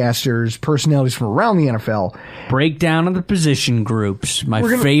 podcasters, personalities from around the NFL. Breakdown of the position groups. My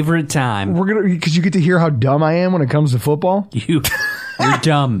favorite time. Because you get to hear how dumb I am when it comes to football. You're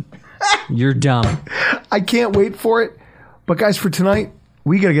dumb. You're dumb. I can't wait for it. But guys, for tonight,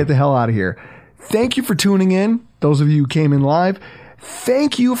 we got to get the hell out of here. Thank you for tuning in. Those of you who came in live.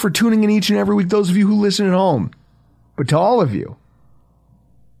 Thank you for tuning in each and every week. Those of you who listen at home. But to all of you,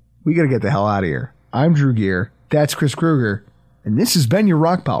 we got to get the hell out of here. I'm Drew Gear, that's Chris Kruger, and this has been your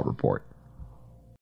Rockpile Report.